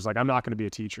intuition where I was like, I'm not going to be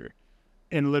a teacher.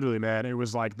 And literally, man, it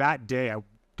was like that day I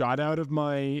got out of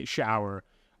my shower,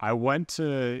 I went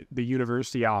to the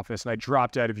university office and I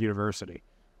dropped out of university.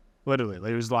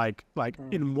 Literally, it was like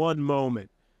in one moment,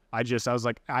 I was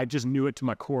like, I just knew it to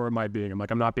my core of my being. I'm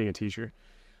like, I'm not being a teacher.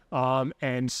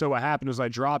 And so what happened was I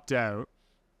dropped out,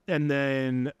 and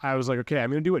then I was like, okay, I'm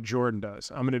going to do what Jordan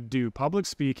does. I'm going to do public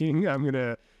speaking. I'm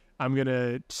going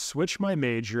to switch my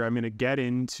major. I'm going to get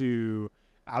into,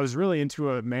 I was really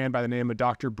into a man by the name of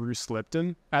Dr. Bruce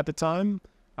Lipton at the time.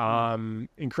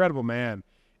 Incredible man.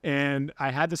 And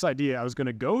I had this idea. I was going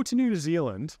to go to New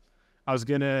Zealand. I was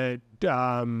going to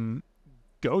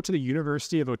go to the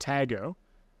University of Otago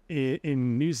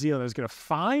in New Zealand. I was going to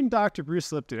find Dr.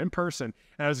 Bruce Lipton in person,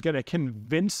 and I was going to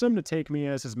convince him to take me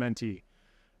as his mentee.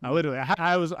 I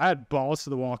had balls to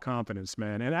the wall confidence,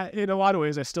 man. And in a lot of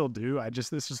ways, I still do.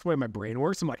 This is just the way my brain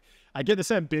works. I'm like, I get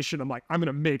this ambition. I'm like, I'm going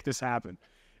to make this happen.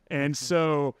 And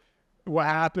so what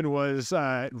happened was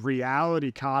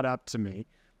reality caught up to me,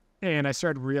 and I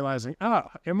started realizing, oh,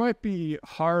 it might be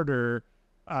harder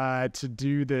to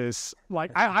do this.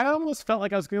 Like, I almost felt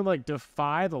like I was going to like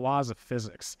defy the laws of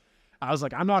physics. I was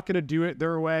like, I'm not going to do it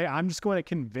their way. I'm just going to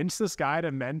convince this guy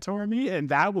to mentor me, and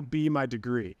that will be my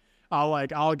degree.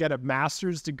 I'll get a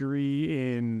master's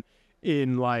degree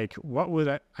in like,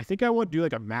 I think I would do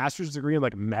like a master's degree in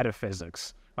like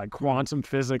metaphysics, like quantum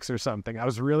physics or something. I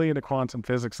was really into quantum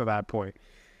physics at that point.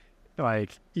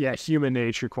 Like, yeah, human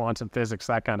nature, quantum physics,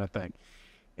 that kind of thing.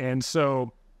 And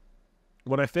so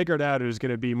when I figured out it was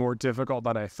going to be more difficult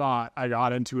than I thought, I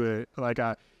got into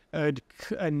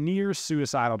a near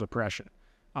suicidal depression.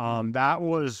 That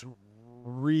was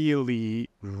really,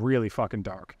 really fucking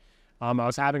dark. I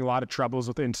was having a lot of troubles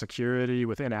with insecurity,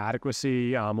 with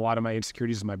inadequacy. A lot of my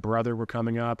insecurities with my brother were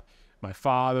coming up. My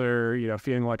father,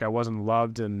 feeling like I wasn't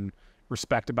loved and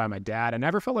respected by my dad. I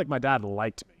never felt like my dad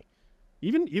liked me.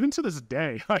 Even to this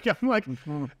day. I'm like,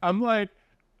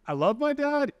 I love my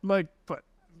dad, like, but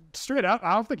straight up,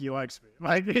 I don't think he likes me.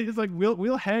 Like, it's like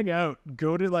we'll hang out,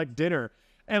 go to like dinner,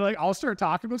 and like I'll start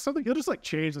talking about something. He'll just like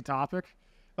change the topic.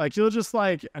 Like he'll just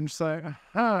like, I'm just like,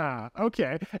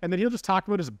 okay, and then he'll just talk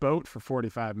about his boat for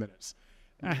 45 minutes,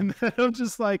 and then I'm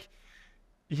just like,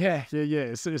 yeah.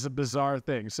 It's a bizarre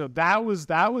thing. So that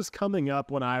was coming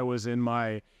up when I was in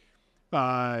my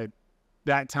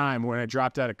that time when I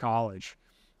dropped out of college.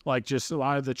 Like just a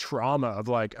lot of the trauma of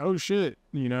like, oh shit,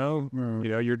 your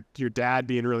dad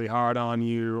being really hard on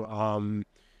you.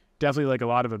 Definitely like a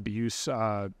lot of abuse,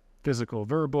 physical,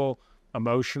 verbal,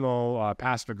 emotional,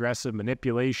 passive aggressive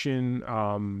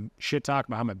manipulation, shit talk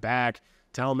behind my back,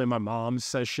 telling me my mom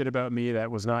says shit about me that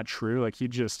was not true. Like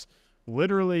he'd just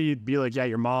literally be like, yeah,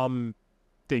 your mom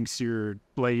thinks you're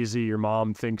lazy. Your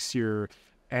mom thinks you're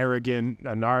arrogant,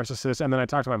 a narcissist. And then I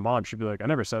talked to my mom. She'd be like, I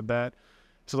never said that.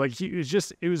 So like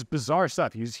it was bizarre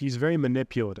stuff. He's very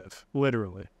manipulative,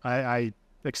 literally. I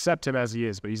accept him as he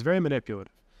is, but he's very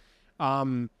manipulative.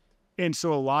 And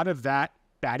so a lot of that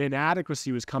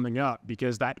inadequacy was coming up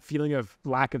because that feeling of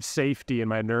lack of safety in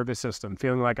my nervous system,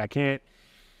 feeling like I can't,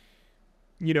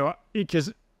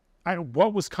 because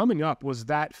what was coming up was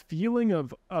that feeling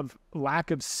of lack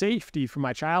of safety from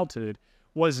my childhood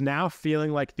was now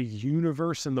feeling like the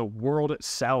universe and the world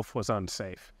itself was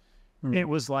unsafe. It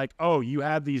was like, oh, you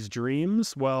have these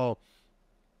dreams? Well,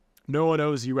 no one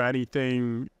owes you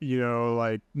anything,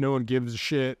 like no one gives a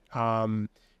shit. So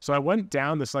I went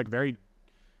down this like very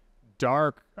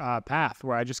dark path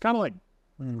where I just kind of like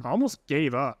almost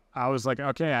gave up. I was like,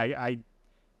 okay,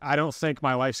 I don't think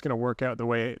my life's going to work out the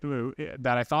way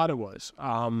that I thought it was.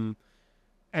 And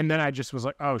then I just was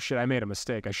like, oh shit, I made a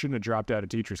mistake. I shouldn't have dropped out of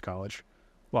teachers college.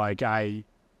 Like I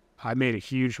made a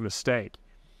huge mistake.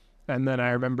 And then I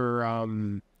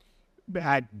remember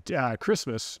at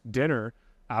Christmas dinner,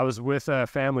 I was with a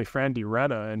family friend,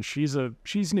 Irena, and she's an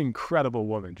incredible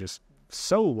woman, just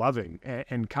so loving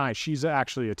and kind. She's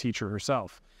actually a teacher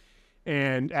herself.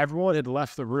 And everyone had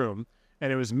left the room,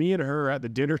 and it was me and her at the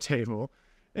dinner table.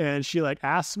 And she like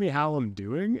asked me how I'm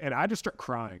doing, and I just start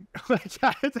crying. Like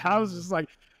I was just like,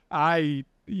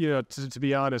 to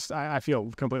be honest, I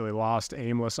feel completely lost,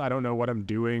 aimless. I don't know what I'm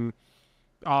doing.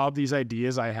 All these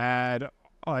ideas I had,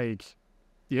 like,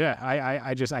 yeah,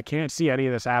 I can't see any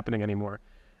of this happening anymore.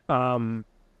 And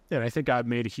I think I've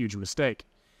made a huge mistake.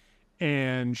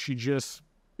 And she just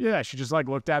like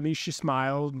looked at me, she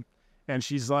smiled, and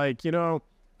she's like,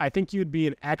 I think you'd be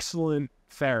an excellent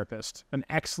therapist, an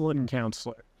excellent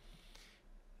counselor.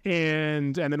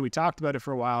 And then we talked about it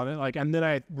for a while, and then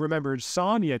I remembered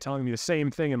Sonia telling me the same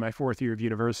thing in my 4th year of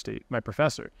university, my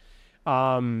professor.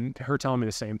 Her telling me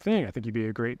the same thing. I think you'd be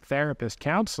a great therapist,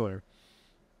 counselor.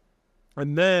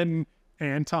 And then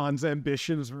Anton's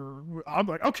ambitions were, I'm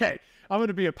like, okay, I'm going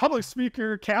to be a public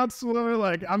speaker, counselor,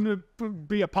 like I'm going to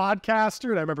be a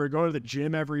podcaster. And I remember going to the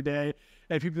gym every day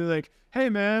and people be like, hey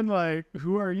man, like,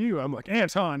 who are you? I'm like,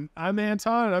 Anton, I'm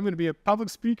Anton and I'm going to be a public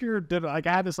speaker. I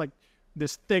had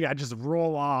this thing I just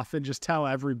roll off and just tell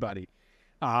everybody.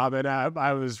 And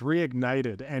I was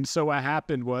reignited. And so what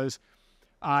happened was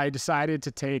I decided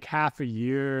to take half a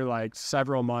year, like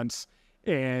several months,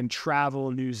 and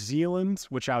travel New Zealand,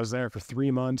 which I was there for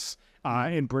 3 months,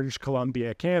 in British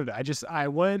Columbia, Canada. I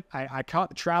caught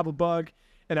the travel bug,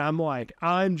 and I'm like,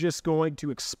 I'm just going to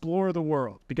explore the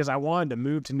world because I wanted to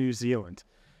move to New Zealand.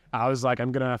 I was like,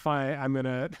 I'm gonna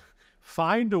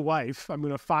find a wife. I'm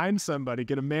gonna find somebody,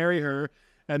 gonna marry her,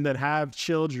 and then have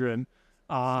children,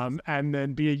 and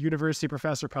then be a university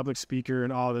professor, public speaker,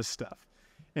 and all this stuff.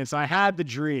 And so I had the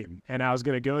dream, and I was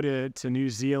going to go to New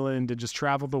Zealand and just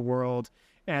travel the world.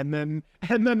 And then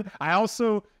I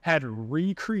also had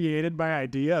recreated my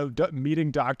idea of meeting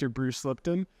Dr. Bruce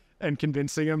Lipton and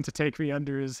convincing him to take me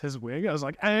under his wing. I was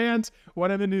like, and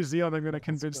when I'm in New Zealand, I'm going to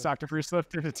convince Dr. Bruce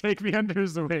Lipton to take me under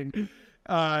his wing.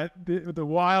 The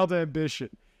wild ambition.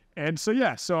 And so,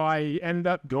 yeah, so I ended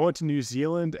up going to New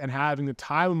Zealand and having the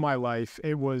time of my life.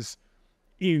 It was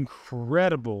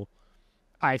incredible.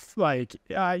 I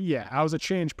was a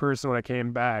changed person when I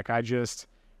came back. Life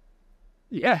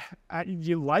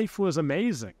was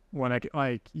amazing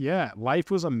life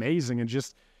was amazing. And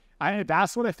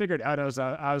that's what I figured out.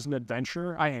 I was an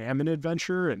adventurer. I am an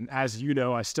adventurer. And as you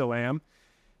know, I still am.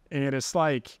 And it's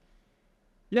like,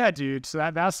 yeah, dude. So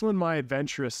that's when my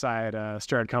adventurous side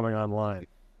started coming online.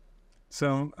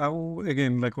 So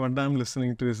again, like what I'm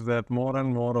listening to is that more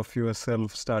and more of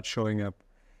yourself start showing up.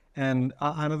 And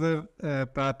another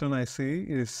pattern I see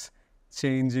is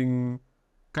changing,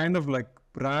 kind of like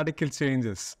radical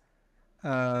changes.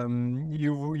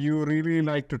 You really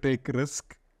like to take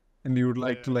risk, and you would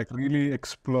like to like really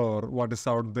explore what is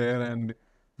out there, and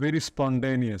very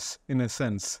spontaneous in a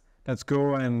sense. Let's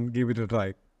go and give it a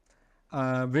try.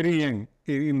 Very young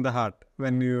in the heart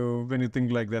when you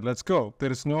think like that. Let's go.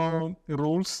 There is no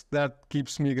rules that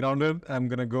keeps me grounded. I'm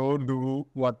gonna go do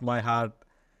what my heart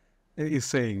is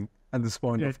saying at this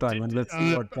point of time, and let's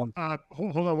see what comes.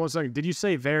 Hold on 1 second. Did you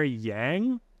say very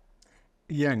yang?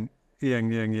 Young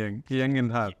in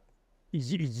heart.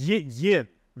 Yin,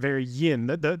 very yin.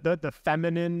 The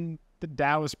feminine, the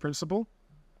Taoist principle.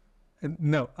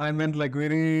 No, I meant like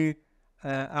very.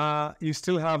 You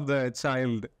still have the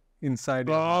child inside.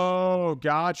 Oh,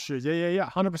 gotcha. Yeah.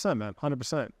 100%, man.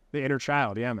 100%. The inner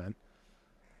child. Yeah, man.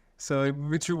 So,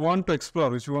 which you want to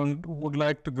explore, which you would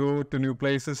like to go to new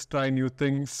places, try new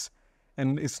things,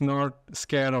 and it's not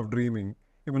scared of dreaming.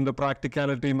 Even the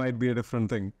practicality might be a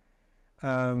different thing.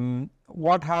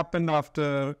 What happened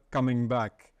after coming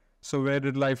back? So where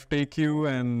did life take you,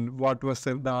 and what was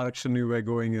the direction you were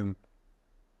going in?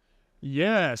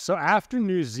 Yeah, so after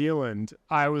New Zealand,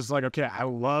 I was like, okay, I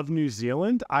love New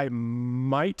Zealand. I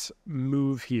might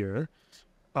move here.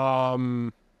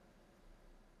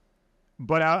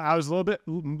 But I was a little bit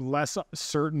less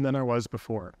certain than I was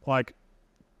before. Like,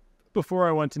 before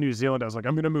I went to New Zealand, I was like,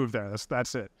 I'm going to move there.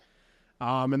 That's it.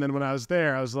 And then when I was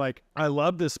there, I was like, I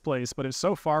love this place, but it's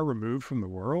so far removed from the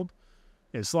world.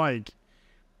 It's like,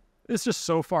 it's just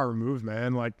so far removed,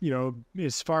 man. Like, you know,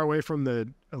 it's far away from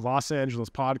the Los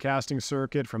Angeles podcasting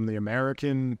circuit, from the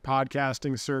American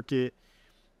podcasting circuit.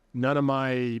 None of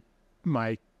my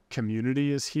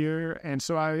community is here. And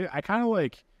so I kind of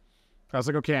like, I was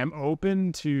like, okay, I'm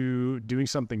open to doing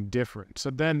something different. So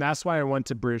then that's why I went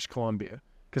to British Columbia,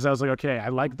 because I was like, okay, I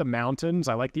like the mountains.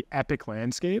 I like the epic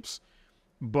landscapes.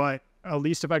 But at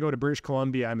least if I go to British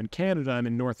Columbia, I'm in Canada, I'm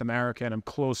in North America, and I'm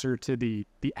closer to the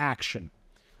action,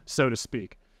 so to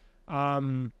speak.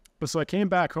 But so I came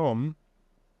back home,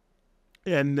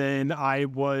 and then I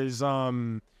was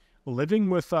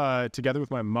living together with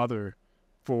my mother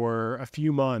for a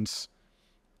few months.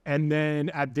 And then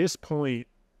at this point,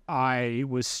 I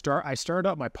started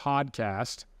up my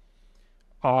podcast,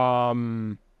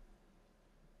 and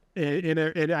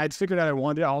I'd figured out I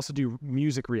wanted to also do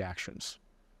music reactions.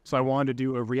 So I wanted to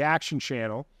do a reaction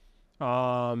channel,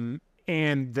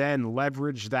 and then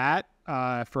leverage that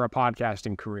for a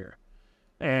podcasting career.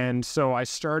 And so I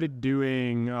started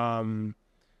doing,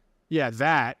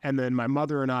 that. And then my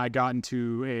mother and I got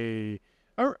into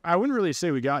I wouldn't really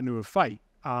say we got into a fight.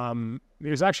 It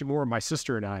was actually more my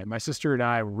sister and I. My sister and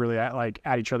I were really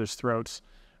at each other's throats.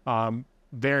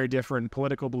 Very different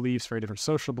political beliefs, very different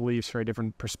social beliefs, very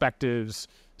different perspectives,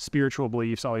 spiritual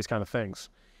beliefs, all these kind of things.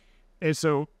 And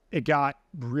so it got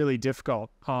really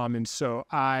difficult. And so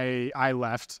I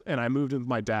left and I moved in with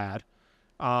my dad.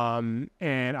 And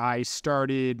I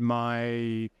started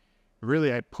I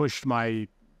pushed my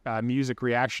music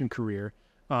reaction career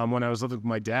when I was living with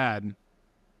my dad.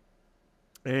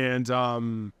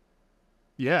 And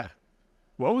yeah,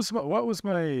 what was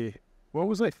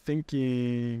I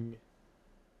thinking?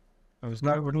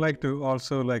 I would like to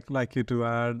also like you to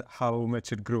add how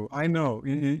much it grew. I know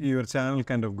your channel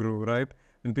kind of grew, right?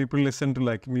 When people listen to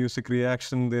like music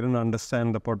reaction, they don't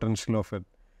understand the potential of it.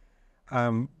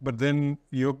 But then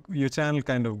your channel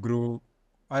kind of grew.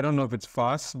 I don't know if it's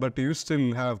fast, but you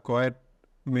still have quite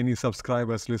many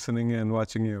subscribers listening and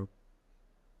watching you.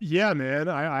 Yeah, man,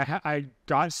 I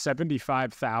got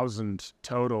 75,000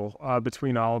 total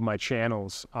between all of my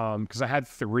channels because I had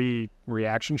 3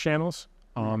 reaction channels.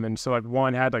 And so like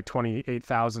one had like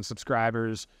 28,000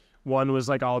 subscribers. One was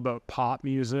like all about pop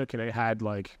music and it had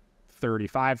like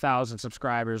 35,000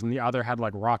 subscribers, and the other had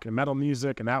like rock and metal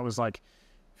music, and that was like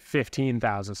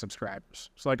 15,000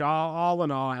 subscribers. So like all in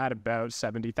all, I had about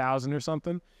 70,000 or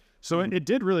something. So it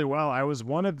did really well. I was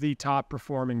one of the top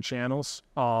performing channels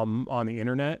on the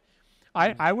internet.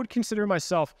 I would consider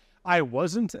myself, I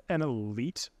wasn't an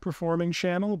elite performing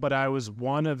channel, but I was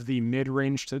one of the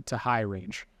mid-range to high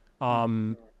range.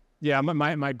 Yeah,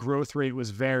 my growth rate was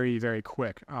very, very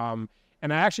quick.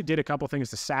 And I actually did a couple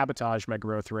things to sabotage my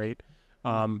growth rate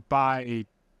by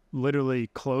literally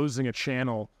closing a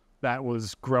channel that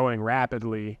was growing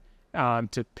rapidly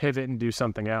to pivot and do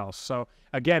something else. So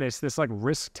again, it's this like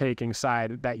risk-taking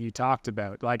side that you talked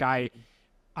about. Like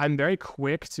I'm very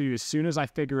quick to, as soon as I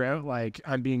figure out like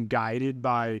I'm being guided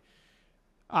by,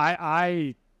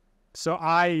 I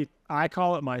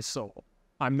call it my soul.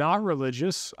 I'm not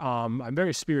religious. I'm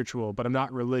very spiritual, but I'm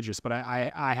not religious. But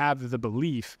I have the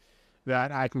belief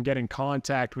that I can get in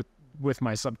contact with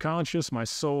my subconscious, my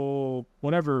soul,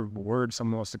 whatever word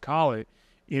someone wants to call it,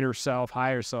 inner self,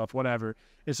 higher self, whatever.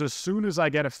 And so as soon as I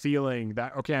get a feeling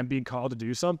that, okay, I'm being called to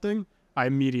do something, I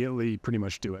immediately pretty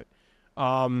much do it.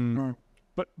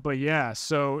 But yeah,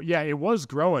 so yeah, it was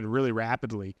growing really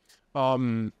rapidly.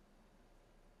 And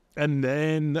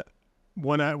then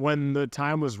when the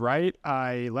time was right,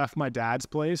 I left my dad's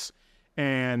place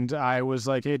and I was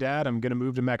like, hey dad, I'm going to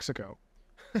move to Mexico.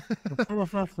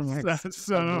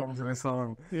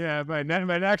 So yeah, my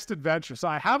next adventure. So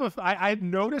I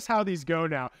notice how these go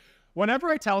now. Whenever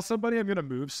I tell somebody I'm going to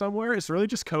move somewhere, it's really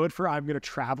just code for I'm going to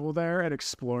travel there and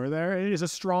explore there. It is a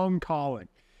strong calling.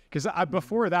 Because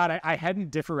before that, I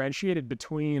hadn't differentiated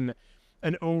between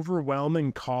an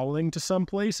overwhelming calling to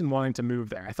someplace and wanting to move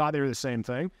there. I thought they were the same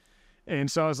thing.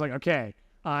 And so I was like, okay,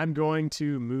 I'm going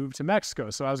to move to Mexico.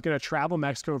 So I was going to travel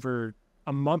Mexico for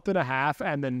a month and a half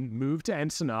and then move to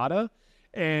Ensenada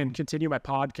and continue my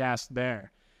podcast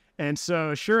there. And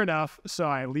so sure enough, so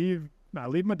I leave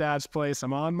my dad's place.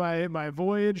 I'm on my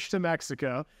voyage to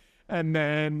Mexico. And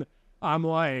then I'm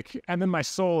like, and then my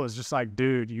soul is just like,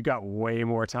 dude, you got way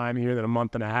more time here than a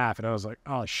month and a half. And I was like,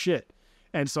 oh shit.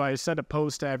 And so I sent a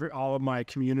post to all of my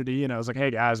community and I was like, hey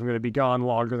guys, I'm going to be gone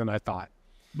longer than I thought.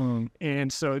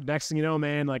 And so next thing you know,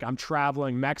 man, like I'm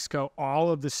traveling Mexico,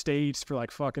 all of the states for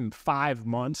like fucking 5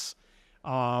 months.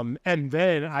 And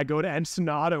then I go to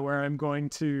Ensenada where I'm going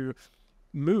to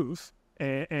move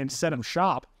and set up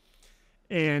shop.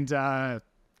 And I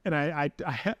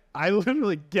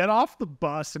literally get off the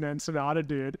bus in Ensenada,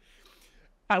 dude.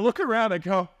 I look around, I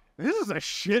go, this is a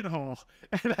shithole.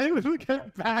 And I literally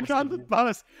get back on the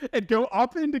bus and go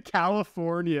up into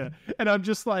California. And I'm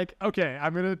just like, okay,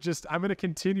 I'm going to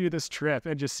continue this trip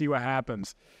and just see what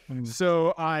happens.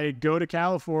 So I go to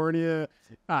California.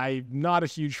 I'm not a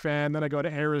huge fan. Then I go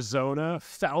to Arizona,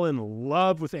 fell in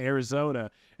love with Arizona.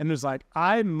 And was like,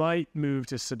 I might move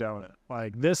to Sedona.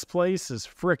 Like, this place is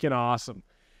freaking awesome.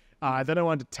 Then I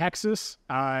went to Texas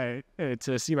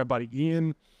to see my buddy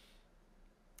Ian.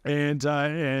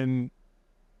 And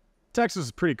Texas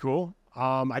is pretty cool.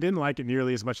 I didn't like it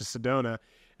nearly as much as Sedona.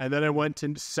 And then I went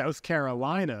to South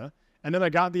Carolina. And then I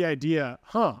got the idea,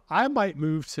 I might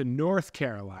move to North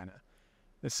Carolina.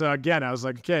 And so again, I was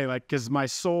like, okay, like, because my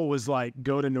soul was like,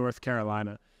 go to North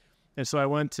Carolina. And so I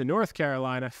went to North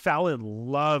Carolina, fell in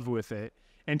love with it.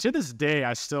 And to this day,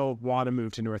 I still want to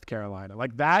move to North Carolina.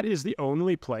 Like, that is the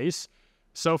only place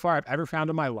so far I've ever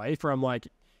found in my life where I'm like,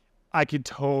 I could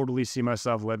totally see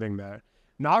myself living there.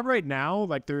 Not right now,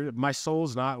 like my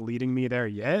soul's not leading me there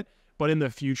yet, but in the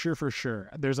future for sure.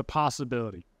 There's a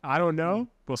possibility. I don't know.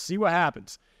 We'll see what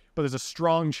happens, but there's a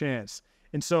strong chance.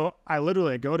 And so I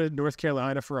literally go to North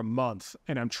Carolina for a month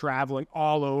and I'm traveling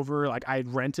all over. Like, I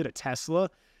rented a Tesla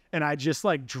and I just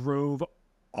like drove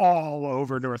all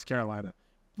over North Carolina,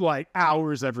 like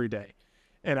hours every day.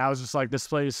 And I was just like, this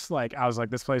place is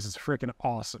freaking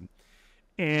awesome.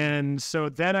 And so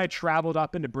then I traveled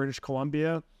up into British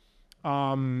Columbia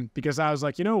because I was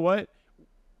like, you know what?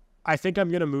 I think I'm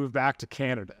going to move back to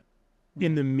Canada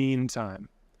in the meantime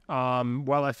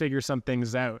while I figure some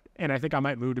things out. And I think I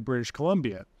might move to British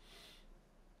Columbia.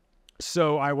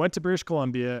 So I went to British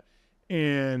Columbia,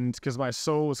 and because my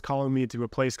soul was calling me to a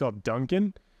place called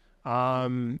Duncan.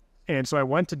 And so I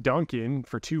went to Duncan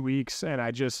for 2 weeks, and I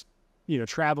just,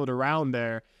 traveled around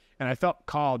there, and I felt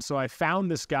called. So I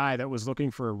found this guy that was looking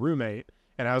for a roommate,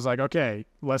 and I was like, okay,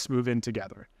 let's move in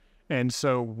together. And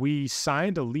so we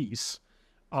signed a lease.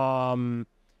 And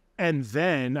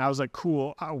then I was like,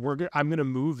 cool, I'm going to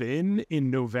move in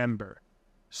November.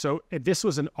 So this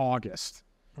was in August.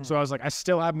 So I was like, I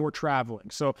still have more traveling.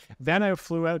 So then I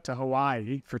flew out to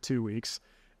Hawaii for 2 weeks,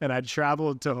 and I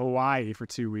traveled to Hawaii for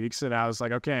 2 weeks. And I was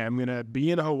like, okay, I'm going to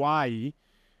be in Hawaii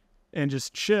and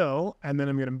just chill. And then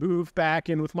I'm going to move back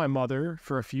in with my mother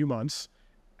for a few months,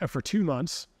 for 2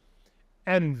 months,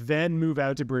 and then move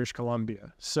out to British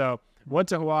Columbia. So went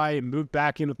to Hawaii, moved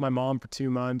back in with my mom for 2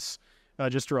 months,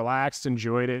 just relaxed,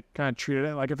 enjoyed it, kind of treated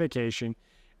it like a vacation,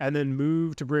 and then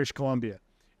moved to British Columbia.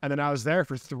 And then I was there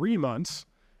for 3 months.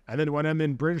 And then when I'm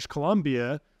in British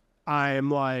Columbia, I'm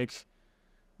like,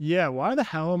 yeah, why the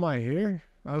hell am I here?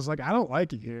 I was like, I don't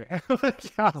like it here.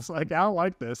 I was like, I don't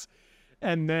like this.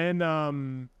 And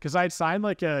then, because I'd signed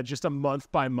like just a month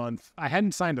by month. I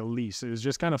hadn't signed a lease. It was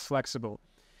just kind of flexible.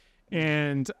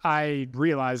 And I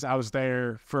realized I was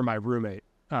there for my roommate,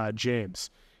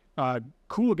 James.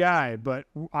 Cool guy, but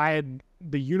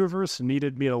the universe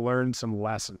needed me to learn some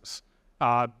lessons.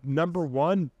 Number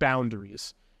one,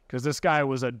 boundaries. Because this guy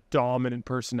was a dominant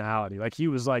personality. Like, he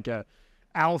was like a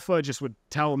alpha, just would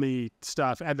tell me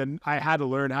stuff. And then I had to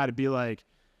learn how to be like,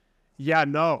 yeah,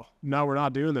 no, we're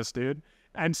not doing this, dude.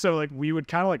 And so like we would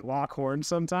kind of like lock horns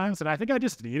sometimes. And I think I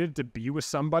just needed to be with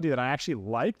somebody that I actually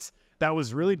liked, that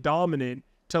was really dominant,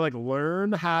 to like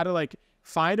learn how to like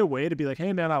find a way to be like,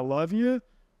 hey man, I love you,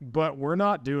 but we're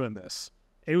not doing this.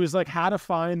 It was like how to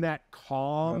find that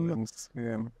calm,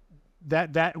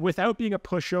 that without being a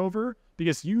pushover.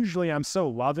 Because usually I'm so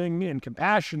loving and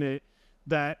compassionate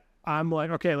that I'm like,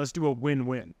 okay, let's do a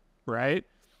win-win, right?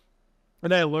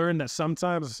 And I learned that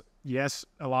sometimes, yes,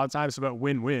 a lot of times it's about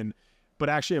win-win, but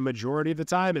actually a majority of the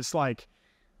time it's like,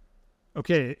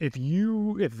 okay, if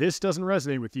this doesn't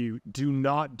resonate with you, do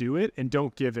not do it and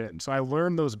don't give in. So I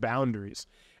learned those boundaries.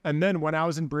 And then when I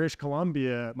was in British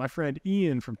Columbia, my friend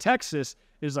Ian from Texas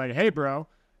is like, hey, bro,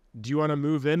 do you want to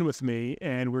move in with me?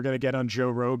 And we're going to get on Joe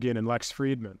Rogan and Lex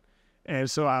Friedman. And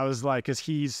so I was like, because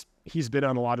he's been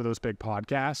on a lot of those big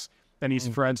podcasts, and he's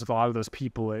friends with a lot of those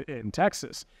people in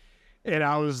Texas. And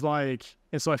I was like,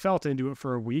 and so I felt into it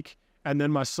for a week. And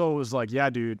then my soul was like, yeah,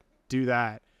 dude, do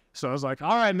that. So I was like,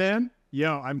 all right, man,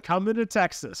 I'm coming to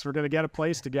Texas. We're going to get a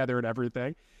place together and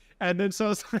everything. And then so I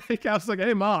was like,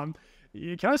 hey, mom,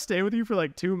 can I stay with you for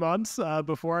like 2 months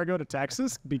before I go to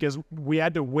Texas? Because we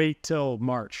had to wait till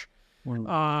March.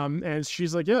 And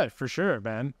she's like, yeah, for sure,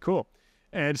 man. Cool.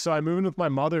 And so I moved in with my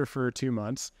mother for 2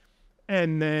 months,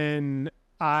 and then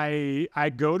I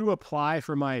go to apply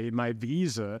for my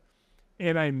visa,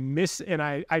 and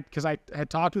because I had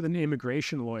talked with an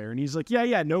immigration lawyer, and he's like,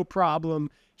 yeah, no problem.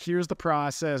 Here's the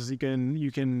process. You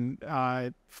can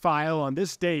file on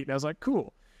this date. And I was like,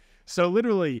 cool. So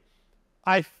literally,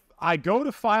 I go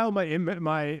to file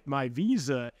my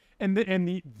visa, and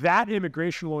that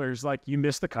immigration lawyer is like, you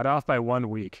missed the cutoff by 1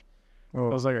 week. Oh.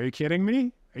 I was like, are you kidding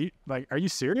me? Are you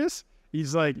serious?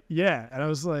 He's like, yeah. And I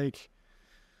was like,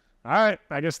 all right,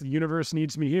 I guess the universe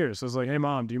needs me here. So I was like, hey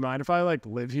mom, do you mind if I like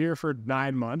live here for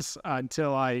 9 months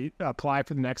until I apply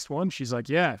for the next one? She's like,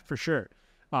 yeah, for sure.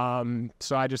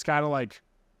 So I just kind of like,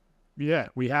 yeah,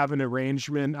 we have an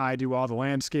arrangement. I do all the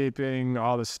landscaping,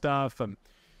 all the stuff. And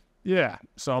yeah,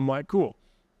 so I'm like, cool.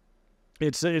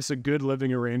 It's a good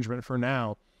living arrangement for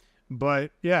now.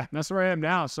 But yeah, that's where I am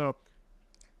now. So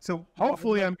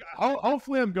hopefully I'm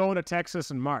going to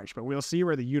Texas in March, but we'll see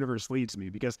where the universe leads me,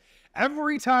 because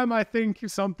every time I think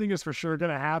something is for sure going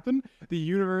to happen, the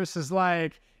universe is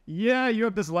like, yeah, you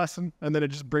have this lesson. And then it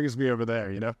just brings me over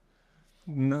there,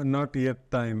 No, not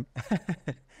yet time.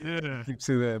 Yeah. Keeps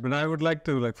you there. But I would like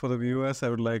to, like, for the viewers, I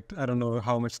don't know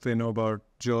how much they know about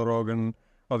Joe Rogan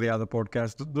or the other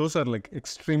podcasts. Those are like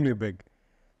extremely big.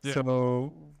 Yeah.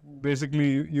 So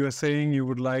basically you are saying you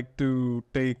would like to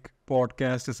take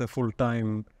podcast as a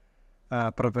full-time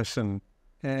profession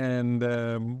and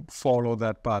follow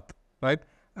that path, right?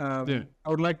 I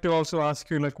would like to also ask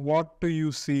you, like, what do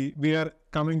you see? We are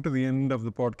coming to the end of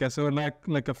the podcast, so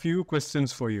like a few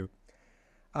questions for you.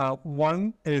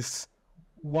 One is,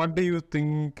 what do you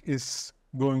think is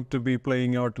going to be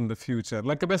playing out in the future?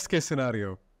 Like a best case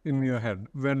scenario in your head.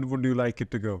 When would you like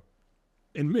it to go?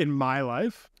 In my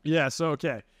life? Yeah, so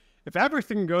okay. If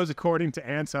everything goes according to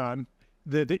Anton,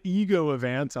 the ego of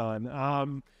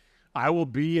Anton, I will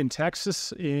be in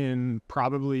Texas in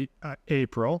probably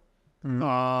April. Me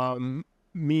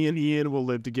and Ian will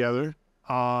live together.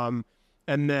 And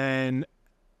then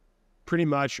pretty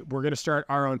much we're going to start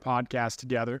our own podcast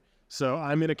together. So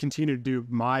I'm going to continue to do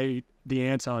the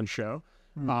Anton Show,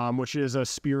 which is a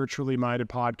spiritually minded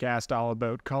podcast all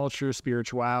about culture,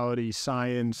 spirituality,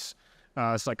 science,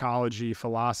 psychology,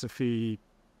 philosophy,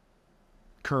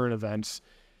 current events.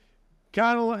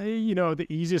 Kind of like, the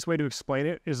easiest way to explain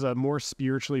it is a more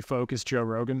spiritually focused Joe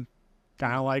Rogan.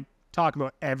 Kind of like talking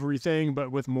about everything,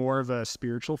 but with more of a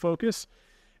spiritual focus.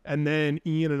 And then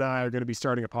Ian and I are going to be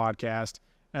starting a podcast,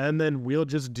 and then we'll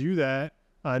just do that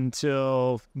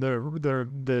until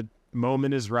the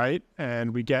moment is right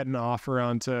and we get an offer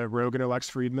onto Rogan or Lex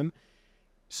Friedman.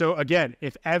 So again,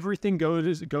 if everything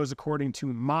goes according to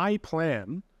my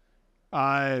plan,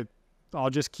 I'll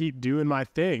just keep doing my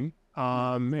thing,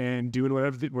 and doing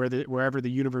wherever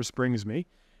the universe brings me.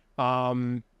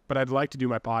 But I'd like to do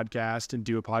my podcast and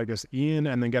do a podcast with Ian,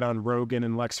 and then get on Rogan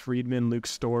and Lex Friedman, Luke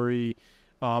Story,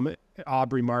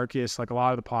 Aubrey Marcus, like a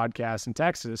lot of the podcasts in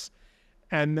Texas.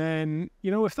 And then,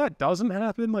 if that doesn't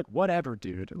happen, like, whatever,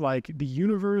 dude. Like, the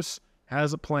universe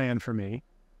has a plan for me.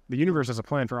 The universe has a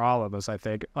plan for all of us, I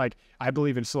think. Like, I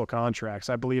believe in soul contracts.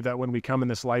 I believe that when we come in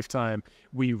this lifetime,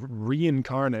 we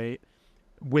reincarnate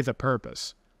with a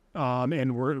purpose.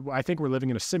 And I think we're living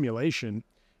in a simulation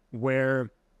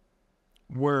where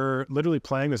we're literally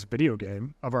playing this video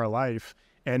game of our life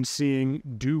and seeing,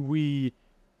 do we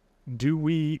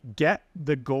get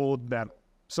the gold medal?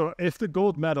 So if the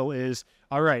gold medal is,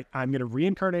 all right, I'm going to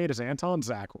reincarnate as Anton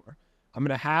Czachor, I'm going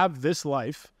to have this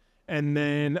life, and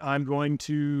then I'm going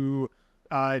to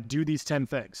do these 10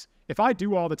 things. If I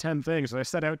do all the 10 things that I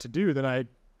set out to do, then I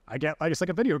get, like, it's like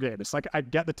a video game. It's like I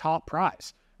get the top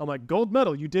prize. I'm like, gold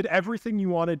medal, you did everything you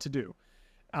wanted to do.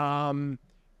 And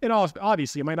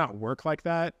obviously it might not work like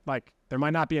that. Like, there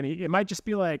might not be any, it might just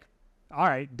be like, all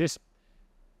right, this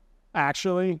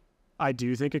actually, I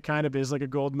do think it kind of is like a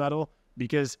gold medal,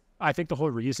 because I think the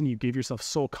whole reason you give yourself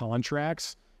soul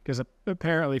contracts, because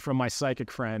apparently from my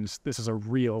psychic friends, this is a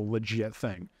real legit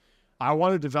thing. I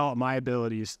want to develop my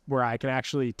abilities where I can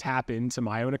actually tap into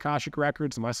my own Akashic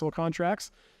records and my soul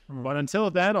contracts. But until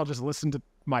then, I'll just listen to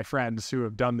my friends who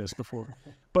have done this before.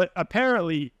 But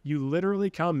apparently you literally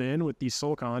come in with these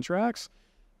soul contracts.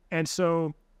 And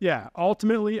so, yeah,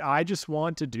 ultimately I just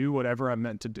want to do whatever I'm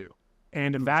meant to do.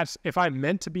 And if I'm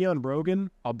meant to be on Rogan,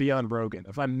 I'll be on Rogan.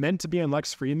 If I'm meant to be on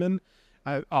Lex Friedman,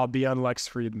 I'll be on Lex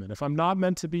Friedman. If I'm not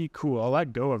meant to be, cool, I'll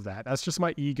let go of that. That's just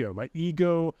my ego. My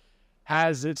ego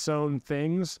has its own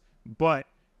things, but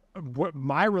what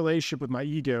my relationship with my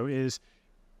ego is,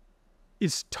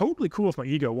 it's totally cool if my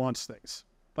ego wants things.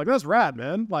 Like, that's rad,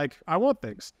 man. Like, I want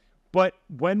things. But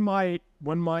when my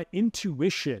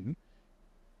intuition,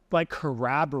 like,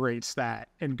 corroborates that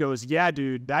and goes, yeah,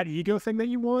 dude, that ego thing that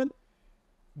you want,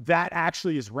 that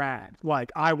actually is rad.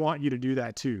 Like, I want you to do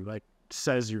that too. Like,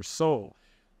 says your soul.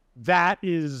 That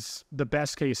is the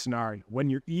best case scenario. When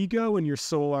your ego and your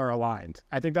soul are aligned.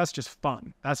 I think that's just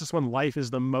fun. That's just when life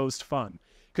is the most fun.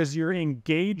 Because you're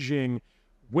engaging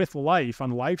with life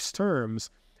on life's terms,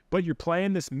 but you're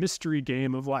playing this mystery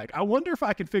game of, like, I wonder if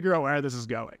I can figure out where this is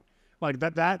going. Like,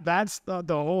 that's the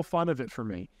whole fun of it for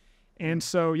me. And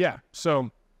so, yeah. So,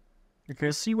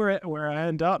 we'll see where I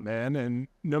end up, man. And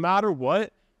no matter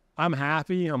what, I'm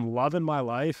happy. I'm loving my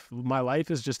life. My life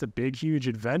is just a big, huge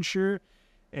adventure.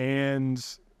 And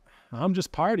I'm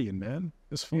just partying, man.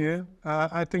 It's fun. Yeah.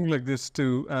 I think, like, this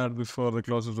to add before the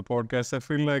close of the podcast, I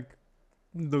feel like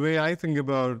the way I think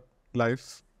about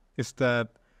life is that,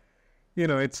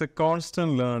 it's a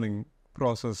constant learning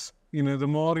process. The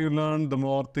more you learn, the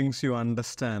more things you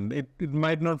understand. It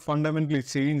might not fundamentally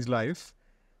change life,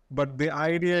 but the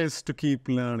idea is to keep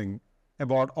learning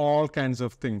about all kinds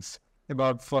of things.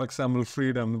 About, for example,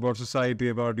 freedom, about society,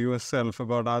 about yourself,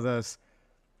 about others.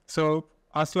 So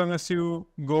as long as you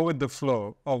go with the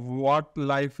flow of what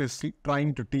life is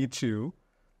trying to teach you,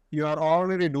 you are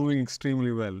already doing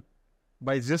extremely well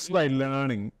by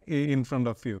learning in front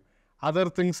of you.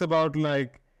 Other things about,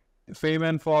 like, fame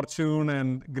and fortune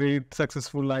and great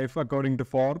successful life according to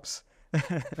Forbes,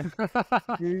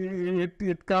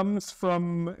 it comes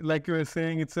from, like you were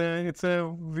saying, it's a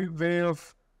way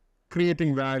of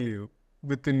creating value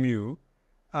within you,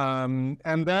 and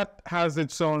that has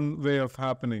its own way of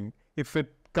happening. If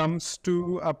it comes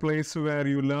to a place where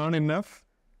you learn enough,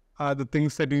 the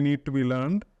things that you need to be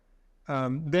learned,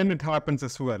 then it happens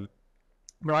as well.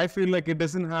 But I feel like it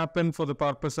doesn't happen for the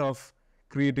purpose of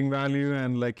creating value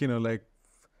and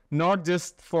not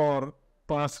just for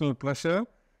personal pleasure.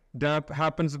 That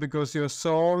happens because your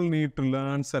soul need to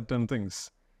learn certain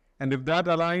things. And if that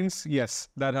aligns, yes,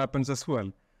 that happens as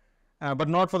well. But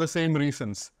not for the same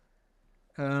reasons.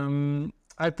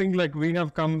 I think we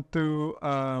have come to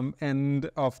end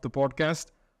of the podcast.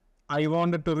 I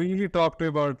wanted to really talk to you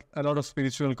about a lot of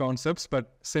spiritual concepts,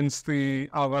 but since the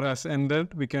hour has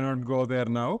ended, we cannot go there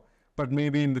now. But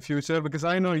maybe in the future, because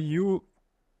I know you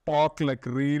talk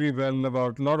really well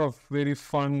about a lot of very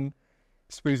fun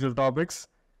spiritual topics.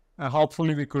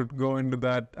 Hopefully we could go into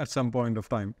that at some point of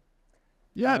time.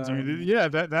 Yeah, dude. Yeah,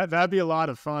 that'd be a lot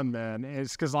of fun, man.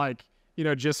 It's because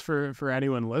just for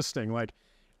anyone listening,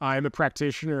 I'm a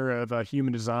practitioner of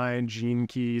human design, gene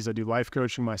keys. I do life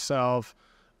coaching myself.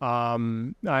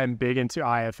 I'm big into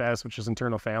IFS, which is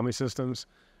internal family systems.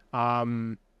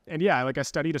 And yeah, I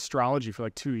studied astrology for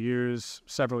 2 years,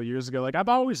 several years ago. I've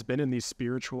always been in these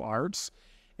spiritual arts.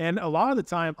 And a lot of the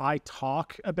time I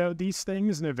talk about these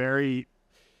things in a very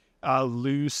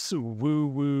loose,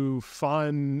 woo-woo,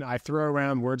 fun. I throw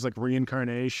around words like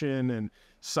reincarnation and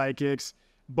psychics.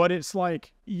 But it's I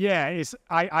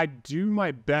do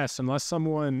my best, unless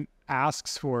someone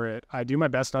asks for it, I do my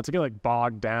best not to get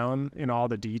bogged down in all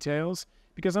the details,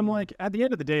 because I'm at the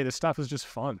end of the day, this stuff is just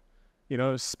fun.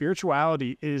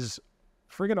 Spirituality is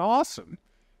friggin' awesome.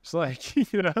 It's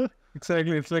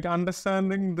Exactly. It's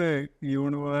understanding the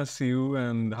universe, you,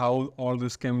 and how all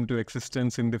this came to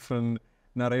existence in different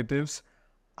narratives.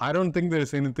 I don't think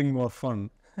there's anything more fun.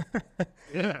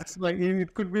 Yeah. It's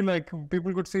it could be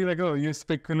people could say oh, you're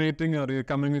speculating or you're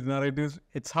coming with narratives.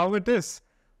 It's how it is,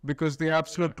 because the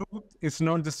absolute truth is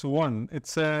not just one.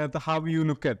 It's the how you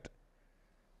look at.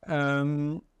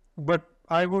 But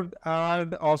I would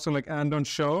add also Anton's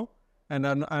show and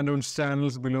Anton's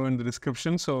channels below in the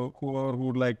description. So whoever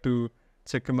would like to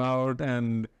check him out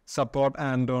and support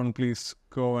Anton, please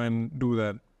go and do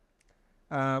that.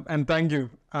 And thank you,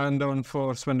 Anton,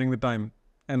 for spending the time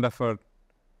and effort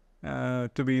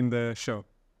to be in the show.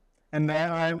 And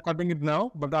I'm cutting it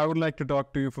now, but I would like to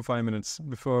talk to you for 5 minutes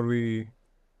before we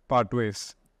part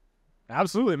ways.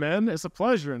 Absolutely, man. It's a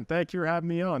pleasure, and thank you for having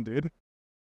me on, dude.